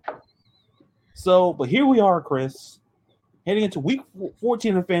judgment-free zone. So, but here we are, Chris, heading into week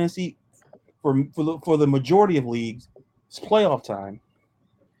 14 of fantasy for the majority of leagues. It's playoff time.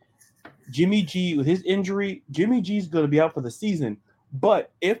 Jimmy G, with his injury, Jimmy G's going to be out for the season.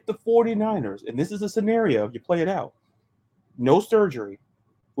 But if the 49ers, and this is a scenario, if you play it out, no surgery,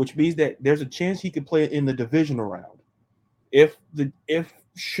 which means that there's a chance he could play in the divisional round.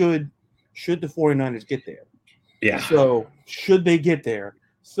 Should the 49ers get there. Yeah. So should they get there?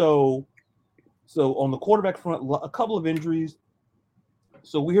 So on the quarterback front, a couple of injuries.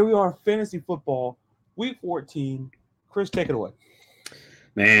 So here we are, fantasy football, week 14. Chris, take it away.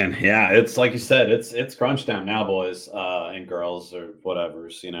 Man, yeah, it's like you said, it's crunch time now, boys and girls, or whatever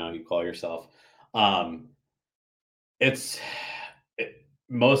you call yourself.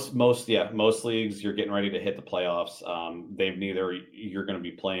 Most leagues, you're getting ready to hit the playoffs. You're going to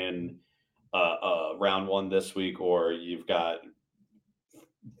be playing round one this week, or you've got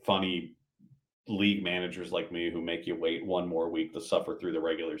funny league managers like me who make you wait one more week to suffer through the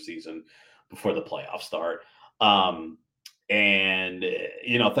regular season before the playoffs start. And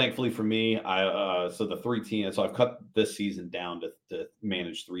thankfully for me, so the 3 teams. So I've cut this season down to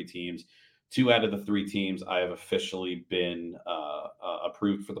manage 3 teams. 2 out of the 3 teams I have officially been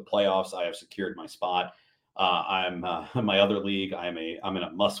approved for the playoffs. I have secured my spot. I'm in my other league. I'm in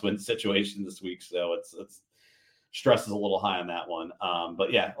a must-win situation this week, so stress is a little high on that one.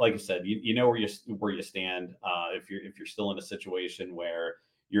 But yeah, like I said, you know where you stand. If you're still in a situation where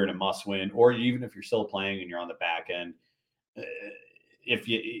you're in a must win, or even if you're still playing and you're on the back end, uh,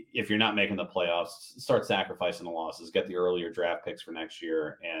 if you're not making the playoffs, start sacrificing the losses. Get the earlier draft picks for next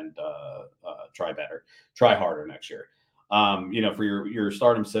year, and try harder next year. For your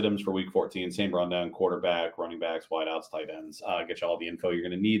stardom situms for week 14, same rundown: quarterback, running backs, wideouts, tight ends. Get you all the info you're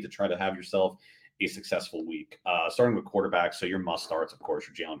going to need to try to have yourself a successful week. Starting with quarterbacks, so your must starts, of course,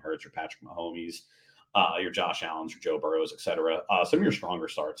 your Jalen Hurts, your Patrick Mahomes, your Josh Allen's, your Joe Burrows, etc. Some of your stronger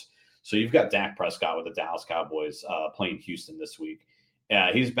starts. So you've got Dak Prescott with the Dallas Cowboys playing Houston this week.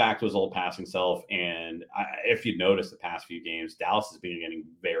 He's back to his old passing self, and if you notice the past few games, Dallas has been getting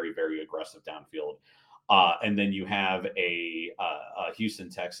very, very aggressive downfield. And then you have a Houston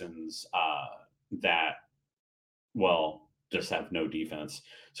Texans that, well, just have no defense.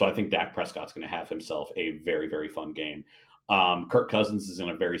 So I think Dak Prescott's going to have himself a very, very fun game. Kirk Cousins is in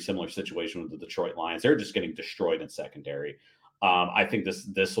a very similar situation with the Detroit Lions. They're just getting destroyed in secondary. I think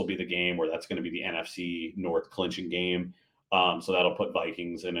this will be the game where that's going to be the NFC North clinching game. So that'll put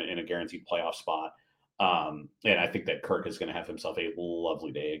Vikings in a guaranteed playoff spot. And I think that Kirk is going to have himself a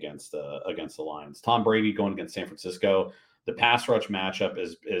lovely day against the Lions. Tom Brady going against San Francisco. The pass rush matchup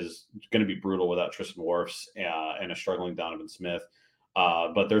is going to be brutal without Tristan Wirfs and a struggling Donovan Smith.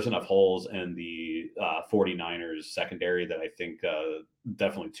 But there's enough holes in the 49ers secondary that I think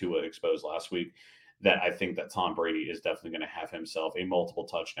definitely Tua exposed last week, that I think that Tom Brady is definitely going to have himself a multiple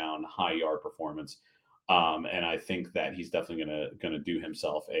touchdown, high yard performance. And I think that he's definitely going to do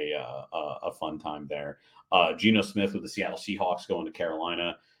himself a fun time there. Geno Smith with the Seattle Seahawks going to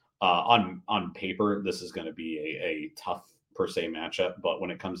Carolina. On paper, this is going to be a tough per se matchup, but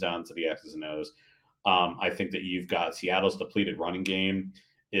when it comes down to the X's and O's, I think that you've got Seattle's depleted running game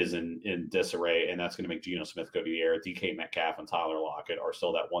is in disarray, and that's going to make Geno Smith go to the air. DK Metcalf and Tyler Lockett are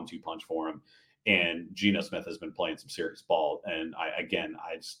still that 1-2 punch for him. And Geno Smith has been playing some serious ball. And I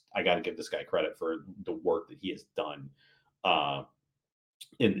got to give this guy credit for the work that he has done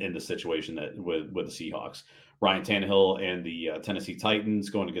in the situation that with the Seahawks. Ryan Tannehill and the Tennessee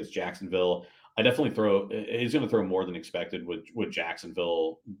Titans going against Jacksonville. He's going to throw more than expected with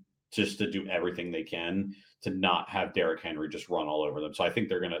Jacksonville, just to do everything they can to not have Derrick Henry just run all over them. So I think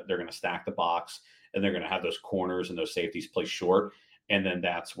they're gonna stack the box, and they're gonna have those corners and those safeties play short. And then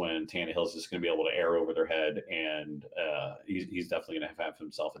that's when Tannehill's just going to be able to air over their head, and he's definitely going to have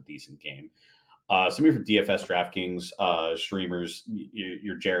himself a decent game. Some of your DFS DraftKings streamers,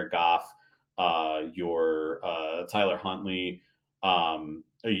 your Jared Goff, your Tyler Huntley,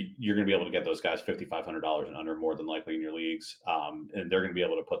 you're going to be able to get those guys $5,500 and under more than likely in your leagues, and they're going to be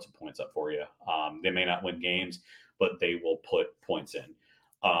able to put some points up for you. They may not win games, but they will put points in.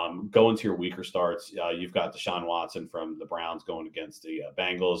 Going to your weaker starts, you've got Deshaun Watson from the Browns going against the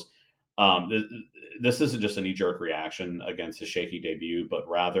Bengals. This isn't just a knee-jerk reaction against his shaky debut, but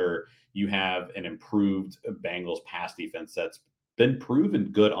rather you have an improved Bengals pass defense that's been proven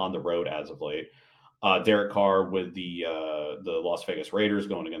good on the road as of late. Derek Carr with the Las Vegas Raiders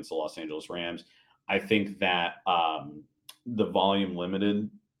going against the Los Angeles Rams. I think that the volume limited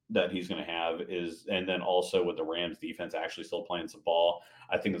that he's going to have is, and then also with the Rams defense actually still playing some ball,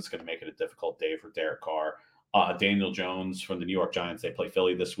 I think it's going to make it a difficult day for Derek Carr. Daniel Jones from the New York Giants, they play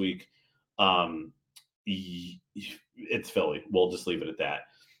Philly this week. It's Philly. We'll just leave it at that.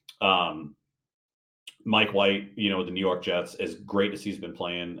 Mike White, with the New York Jets, as great as he's been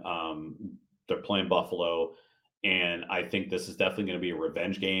playing, they're playing Buffalo, and I think this is definitely going to be a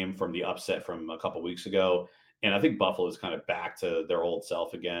revenge game from the upset from a couple weeks ago. And I think Buffalo is kind of back to their old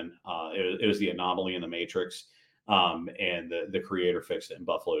self again. It was the anomaly in the Matrix, and the creator fixed it, and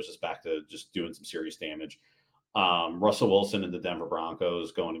Buffalo is just back to just doing some serious damage. Russell Wilson and the Denver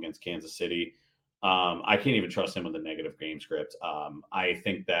Broncos going against Kansas City. I can't even trust him with a negative game script. I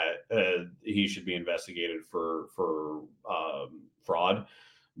think that he should be investigated for fraud,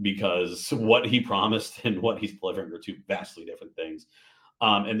 because what he promised and what he's delivering are two vastly different things.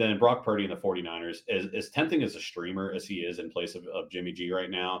 And then Brock Purdy and the 49ers, as tempting as a streamer as he is in place of Jimmy G right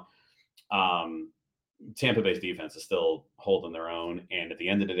now, Tampa Bay's defense is still holding their own. And at the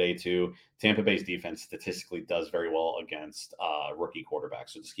end of the day, too, Tampa Bay's defense statistically does very well against rookie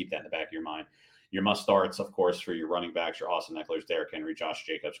quarterbacks. So just keep that in the back of your mind. Your must starts, of course, for your running backs, your Austin Eckler's, Derrick Henry, Josh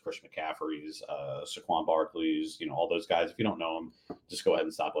Jacobs, Chris McCaffrey's, Saquon Barkley's, all those guys. If you don't know them, just go ahead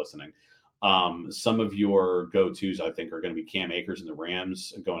and stop listening. Some of your go-tos, I think, are going to be Cam Akers and the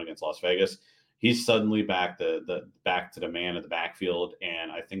Rams going against Las Vegas. He's suddenly back to the man of the backfield,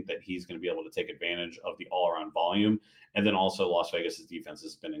 and I think that he's going to be able to take advantage of the all-around volume. And then also Las Vegas's defense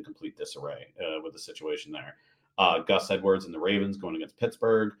has been in complete disarray with the situation there. Gus Edwards and the Ravens going against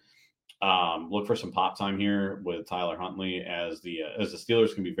Pittsburgh. Look for some pop time here with Tyler Huntley as the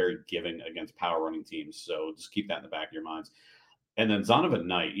Steelers can be very giving against power running teams. So just keep that in the back of your minds. And then Zonovan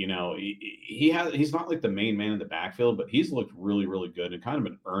Knight, he's not like the main man in the backfield, but he's looked really, really good and kind of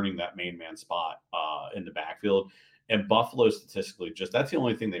been earning that main man spot in the backfield. And Buffalo statistically, just that's the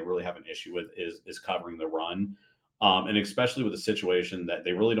only thing they really have an issue with is covering the run. And especially with the situation that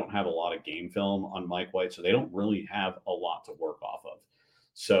they really don't have a lot of game film on Mike White, so they don't really have a lot to work off of.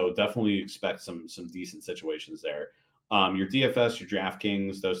 So definitely expect some decent situations there. Your DFS, your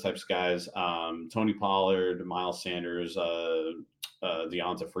DraftKings, those types of guys, Tony Pollard, Miles Sanders,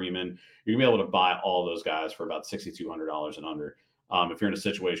 Deonta Freeman, you're gonna be able to buy all those guys for about $6,200 and under. If you're in a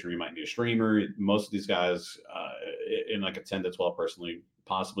situation where you might need a streamer, most of these guys in like a 10 to 12 person league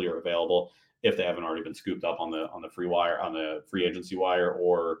possibly are available if they haven't already been scooped up on the free wire, on the free agency wire,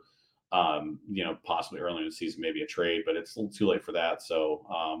 or possibly early in the season, maybe a trade, but it's a little too late for that. So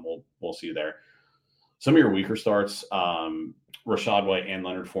we'll see you there. Some of your weaker starts, Rachaad White and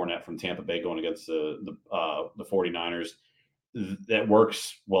Leonard Fournette from Tampa Bay going against the 49ers. That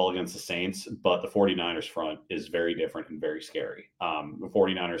works well against the Saints, but the 49ers front is very different and very scary. The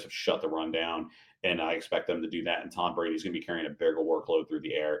 49ers have shut the run down, and I expect them to do that. And Tom Brady's going to be carrying a bigger workload through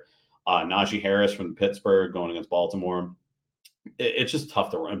the air. Najee Harris from Pittsburgh going against Baltimore. It's just tough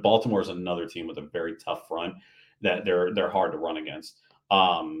to run. Baltimore is another team with a very tough front that they're hard to run against.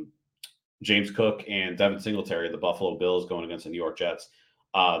 James Cook and Devin Singletary, the Buffalo Bills, going against the New York Jets.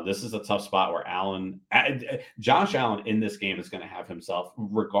 This is a tough spot where Josh Allen in this game is going to have himself,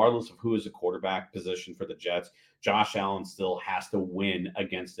 regardless of who is the quarterback position for the Jets, Josh Allen still has to win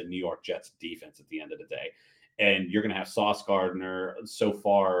against the New York Jets defense at the end of the day. And you're going to have Sauce Gardner so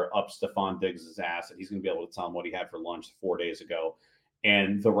far up Stephon Diggs' ass that he's going to be able to tell him what he had for lunch 4 days ago.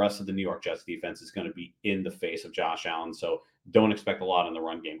 And the rest of the New York Jets defense is going to be in the face of Josh Allen. So don't expect a lot in the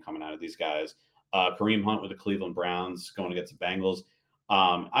run game coming out of these guys. Kareem Hunt with the Cleveland Browns going against the Bengals.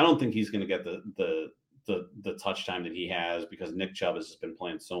 I don't think he's going to get the touch time that he has because Nick Chubb has just been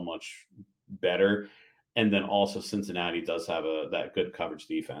playing so much better. And then also Cincinnati does have that good coverage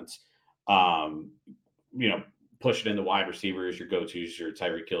defense. Push it into wide receivers, your go-tos, your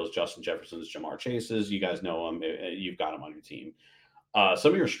Tyreek Hills, Justin Jeffersons, Jamar Chases. You guys know them. You've got them on your team.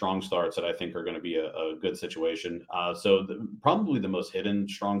 Some of your strong starts that I think are going to be a good situation. Probably the most hidden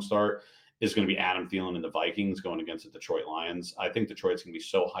strong start is going to be Adam Thielen and the Vikings going against the Detroit Lions. I think Detroit's going to be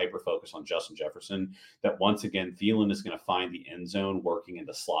so hyper-focused on Justin Jefferson that once again, Thielen is going to find the end zone working in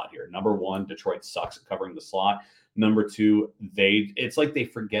the slot here. Number one, Detroit sucks at covering the slot. Number two, it's like they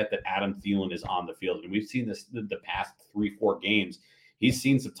forget that Adam Thielen is on the field. And we've seen this the past 3-4 games. He's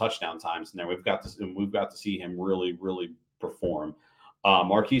seen some touchdown times in there. We've got to see him really, really perform.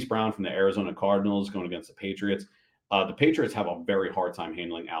 Marquise Brown from the Arizona Cardinals going against the Patriots. The Patriots have a very hard time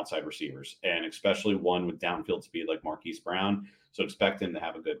handling outside receivers, and especially one with downfield speed like Marquise Brown. So expect him to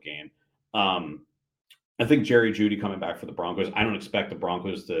have a good game. I think Jerry Jeudy coming back for the Broncos. I don't expect the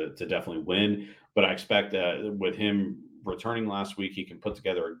Broncos to definitely win, but I expect with him returning last week, he can put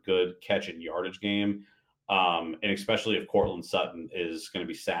together a good catch and yardage game. And especially if Cortland Sutton is going to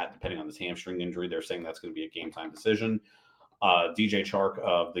be sat, depending on this hamstring injury, they're saying that's going to be a game time decision. DJ Chark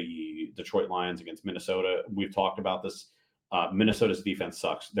of the Detroit Lions against Minnesota. We've talked about this. Minnesota's defense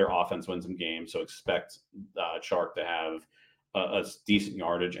sucks. Their offense wins them games, so expect Chark to have a decent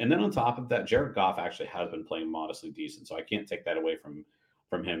yardage. And then on top of that, Jared Goff actually has been playing modestly decent, so I can't take that away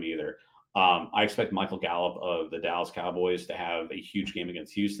from him either. I expect Michael Gallup of the Dallas Cowboys to have a huge game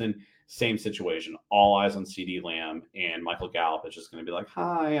against Houston. Same situation. All eyes on CeeDee Lamb, and Michael Gallup is just going to be like,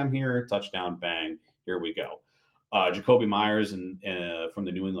 "Hi, I'm here. Touchdown, bang. Here we go." Jacoby Myers from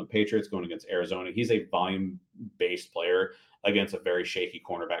the New England Patriots going against Arizona. He's a volume-based player against a very shaky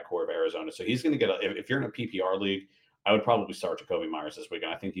cornerback core of Arizona. So he's going to get if you're in a PPR league, I would probably start Jacoby Myers this week,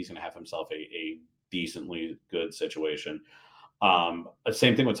 and I think he's going to have himself a decently good situation.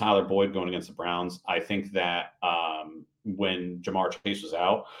 Same thing with Tyler Boyd going against the Browns. I think that when Jamar Chase was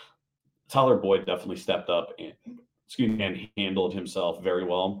out, Tyler Boyd definitely stepped up and handled himself very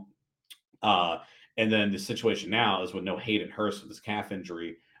well. And then the situation now is with no Hayden Hurst with his calf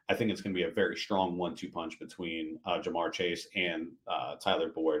injury. I think it's going to be a very strong 1-2 punch between Jamar Chase and Tyler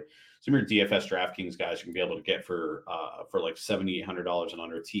Boyd. Some of your DFS DraftKings guys you can be able to get for like $7,800 and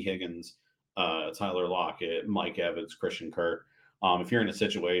under: T. Higgins, Tyler Lockett, Mike Evans, Christian Kirk. If you're in a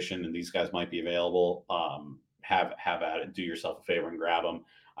situation and these guys might be available, have at it. Do yourself a favor and grab them.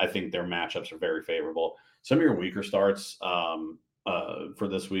 I think their matchups are very favorable. Some of your weaker starts for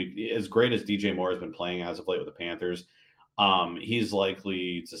this week, as great as DJ Moore has been playing as of late with the Panthers, He's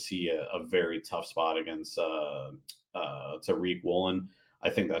likely to see a very tough spot against Tariq Woolen. I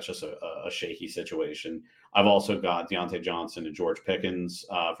think that's just a shaky situation. I've also got Deontay Johnson and George Pickens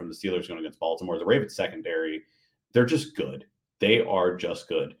from the Steelers going against Baltimore. The Ravens secondary, they're just good. They are just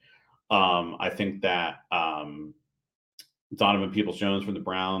good. I think that Donovan Peoples-Jones from the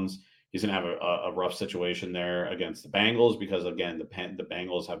Browns, he's going to have a rough situation there against the Bengals because again the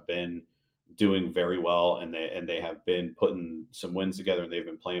Bengals have been doing very well and they have been putting some wins together and they've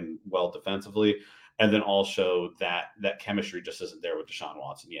been playing well defensively. And then also that chemistry just isn't there with Deshaun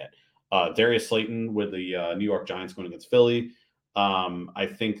Watson yet. Darius Slayton with the New York Giants going against Philly. I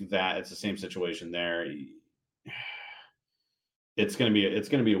think that it's the same situation there. It's gonna be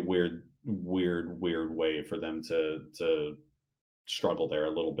a weird way for them to struggle there a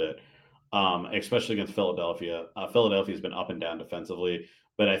little bit, especially against Philadelphia. Philadelphia's been up and down defensively,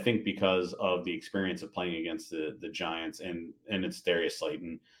 but I think because of the experience of playing against the Giants and it's Darius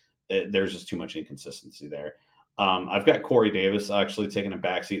Slayton, there's just too much inconsistency there. I've got Corey Davis actually taking a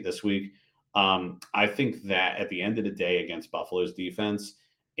backseat this week. I think that at the end of the day against Buffalo's defense,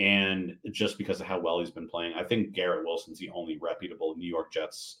 and just because of how well he's been playing, I think Garrett Wilson's the only reputable New York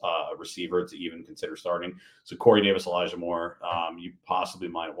Jets receiver to even consider starting. So Corey Davis, Elijah Moore, you possibly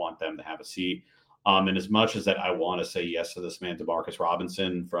might want them to have a seat. And as much as that I want to say yes to this man, Demarcus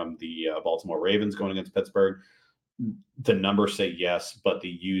Robinson from the Baltimore Ravens going against Pittsburgh, the numbers say yes, but the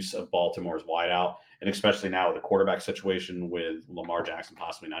use of Baltimore's wideout, and especially now with the quarterback situation with Lamar Jackson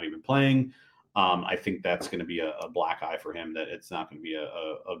possibly not even playing, I think that's going to be a black eye for him, that it's not going to be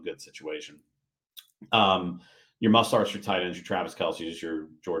a good situation. Your must-starts, your tight ends, your Travis Kelce's, your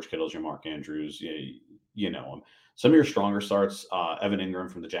George Kittle's, your Mark Andrews, you know them. Some of your stronger starts, Evan Ingram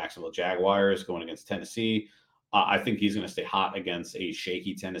from the Jacksonville Jaguars going against Tennessee. I think he's going to stay hot against a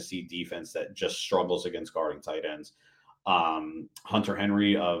shaky Tennessee defense that just struggles against guarding tight ends. Hunter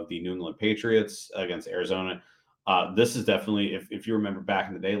Henry of the New England Patriots against Arizona. This is definitely, if you remember back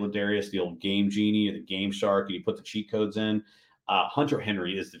in the day, Ladarius, the old game genie, the game shark, and you put the cheat codes in. Hunter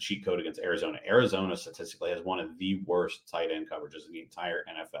Henry is the cheat code against Arizona. Arizona statistically has one of the worst tight end coverages in the entire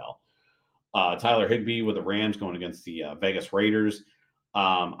NFL. Tyler Higbee with the Rams going against the Vegas Raiders.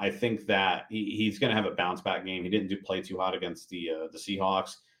 I think that he's going to have a bounce back game. He didn't play too hot against the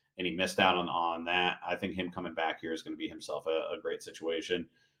Seahawks, and he missed out on that. I think him coming back here is going to be himself a great situation.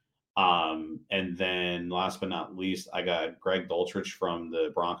 And then last but not least, I got Greg Dulcich from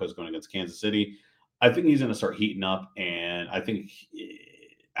the Broncos going against Kansas City. I think he's going to start heating up, and I think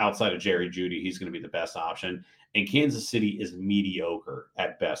outside of Jerry Jeudy, he's going to be the best option. And Kansas City is mediocre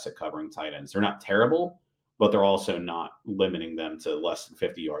at best at covering tight ends. They're not terrible, but they're also not limiting them to less than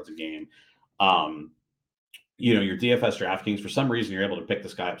 50 yards a game. Your DFS DraftKings, for some reason, you're able to pick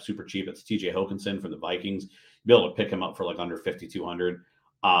this guy up super cheap. It's TJ Hawkinson from the Vikings. You'll be able to pick him up for like under 5,200.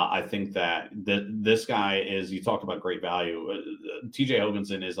 I think that this guy is, you talk about great value. TJ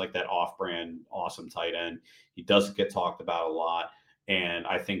Hawkinson is like that off-brand, awesome tight end. He doesn't get talked about a lot. And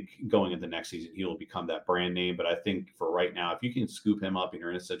I think going into next season, he will become that brand name. But I think for right now, if you can scoop him up and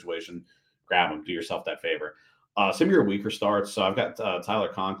you're in a situation, grab him, do yourself that favor. Some of your weaker starts. So I've got Tyler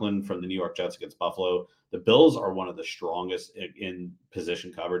Conklin from the New York Jets against Buffalo. The Bills are one of the strongest in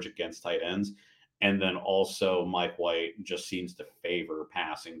position coverage against tight ends. And then also Mike White just seems to favor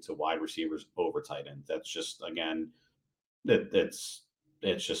passing to wide receivers over tight ends. That's just, again, it's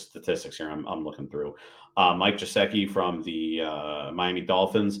just statistics here I'm looking through. Mike Gesicki from the Miami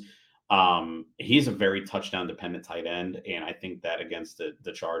Dolphins. He's a very touchdown dependent tight end. And I think that against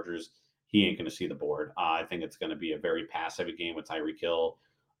the Chargers, he ain't going to see the board. I think it's going to be a very pass heavy game with Tyreek Hill.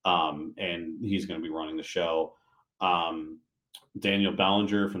 And he's going to be running the show. Daniel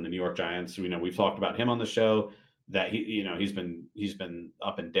Bellinger from the New York Giants. We've talked about him on the show, that he's been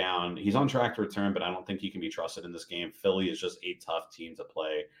up and down. He's on track to return, but I don't think he can be trusted in this game. Philly is just a tough team to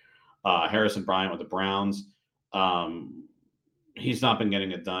play. Harrison Bryant with the Browns. He's not been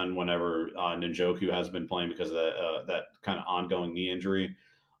getting it done whenever Njoku has been playing because of that kind of ongoing knee injury.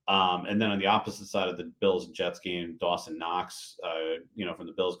 And then on the opposite side of the Bills and Jets game, Dawson Knox, from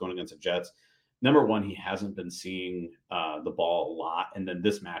the Bills going against the Jets. Number one, he hasn't been seeing the ball a lot. And then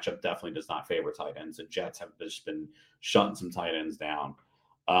this matchup definitely does not favor tight ends. The Jets have just been shutting some tight ends down.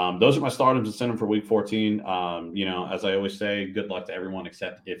 Those are my starters and send them for week 14. As I always say, good luck to everyone,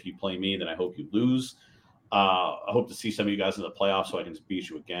 except if you play me, then I hope you lose. I hope to see some of you guys in the playoffs so I can beat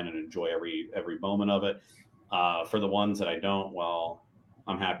you again and enjoy every moment of it. For the ones that I don't, well,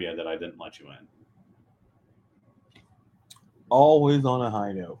 I'm happy that I didn't let you in. Always on a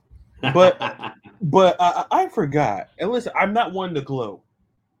high note. But I forgot. And listen, I'm not one to gloat.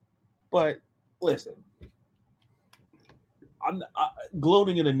 But listen, I'm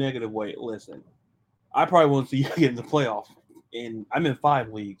gloating in a negative way. Listen, I probably won't see you get in the playoffs, and I'm in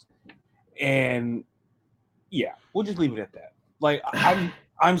 5 leagues, and yeah, we'll just leave it at that. Like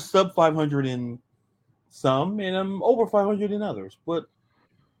I'm sub 500 in some, and I'm over 500 in others, but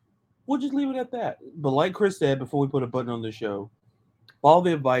we'll just leave it at that. But like Chris said before we put a button on the show, follow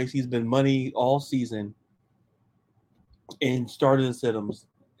the advice. He's been money all season and started in sit-ems.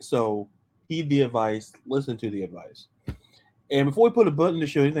 So heed the advice, listen to the advice. And before we put a button on the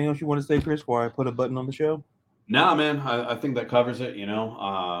show, anything else you want to say, Chris, before I put a button on the show? Nah, man, I think that covers it.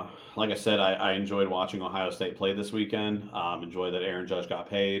 Like I said, I enjoyed watching Ohio State play this weekend. Enjoyed that Aaron Judge got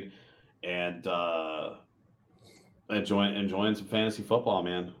paid, and enjoying some fantasy football,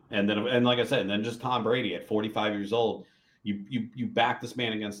 man. And like I said, and then just Tom Brady at 45 years old, you back this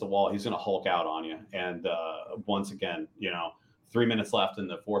man against the wall, he's going to Hulk out on you. And once again, 3 minutes left in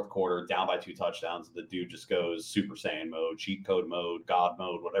the fourth quarter, down by 2 touchdowns, the dude just goes Super Saiyan mode, cheat code mode, God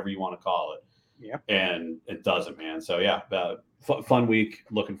mode, whatever you want to call it. Yeah. And it doesn't, man. So yeah, fun week.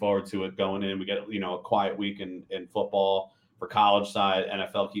 Looking forward to it going in. We get a quiet week in football for college side.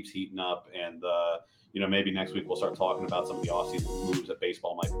 NFL keeps heating up, and maybe next week we'll start talking about some of the offseason moves that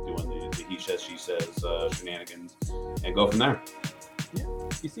baseball might be doing, the he says, she says shenanigans, and go from there. Yeah.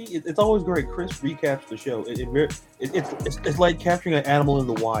 You see, it's always great. Chris recaps the show. It's like capturing an animal in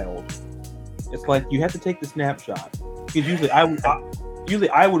the wild. It's like you have to take the snapshot, because usually I would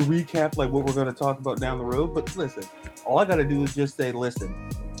recap like what we're going to talk about down the road. But listen, all I got to do is just say, listen,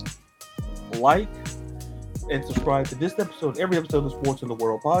 like and subscribe to this episode, every episode of the Sports in the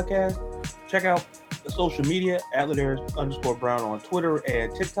World podcast. Check out the social media at @Ladarius_Brown on Twitter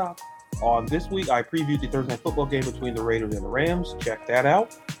and TikTok. On this week, I previewed the Thursday night football game between the Raiders and the Rams. Check that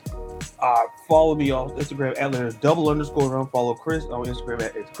out. Follow me on Instagram at @double_run. Follow Chris on Instagram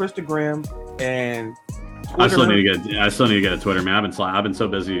at it's Christagram, and Twitter. I still need to get a Twitter, man. I've been so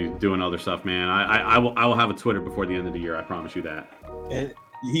busy doing other stuff, man. I will have a Twitter before the end of the year. I promise you that. And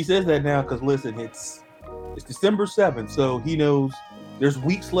he says that now because listen, it's December 7th, so he knows there's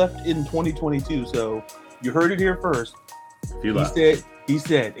weeks left in 2022. So you heard it here first. He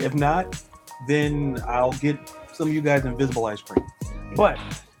said, if not, then I'll get some of you guys invisible ice cream. But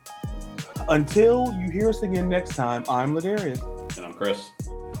until you hear us again next time, I'm Ladarius. And I'm Chris.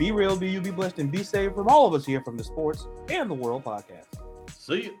 Be real, be you, be blessed, and be safe from all of us here from the Sports and the World podcast.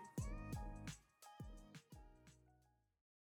 See you.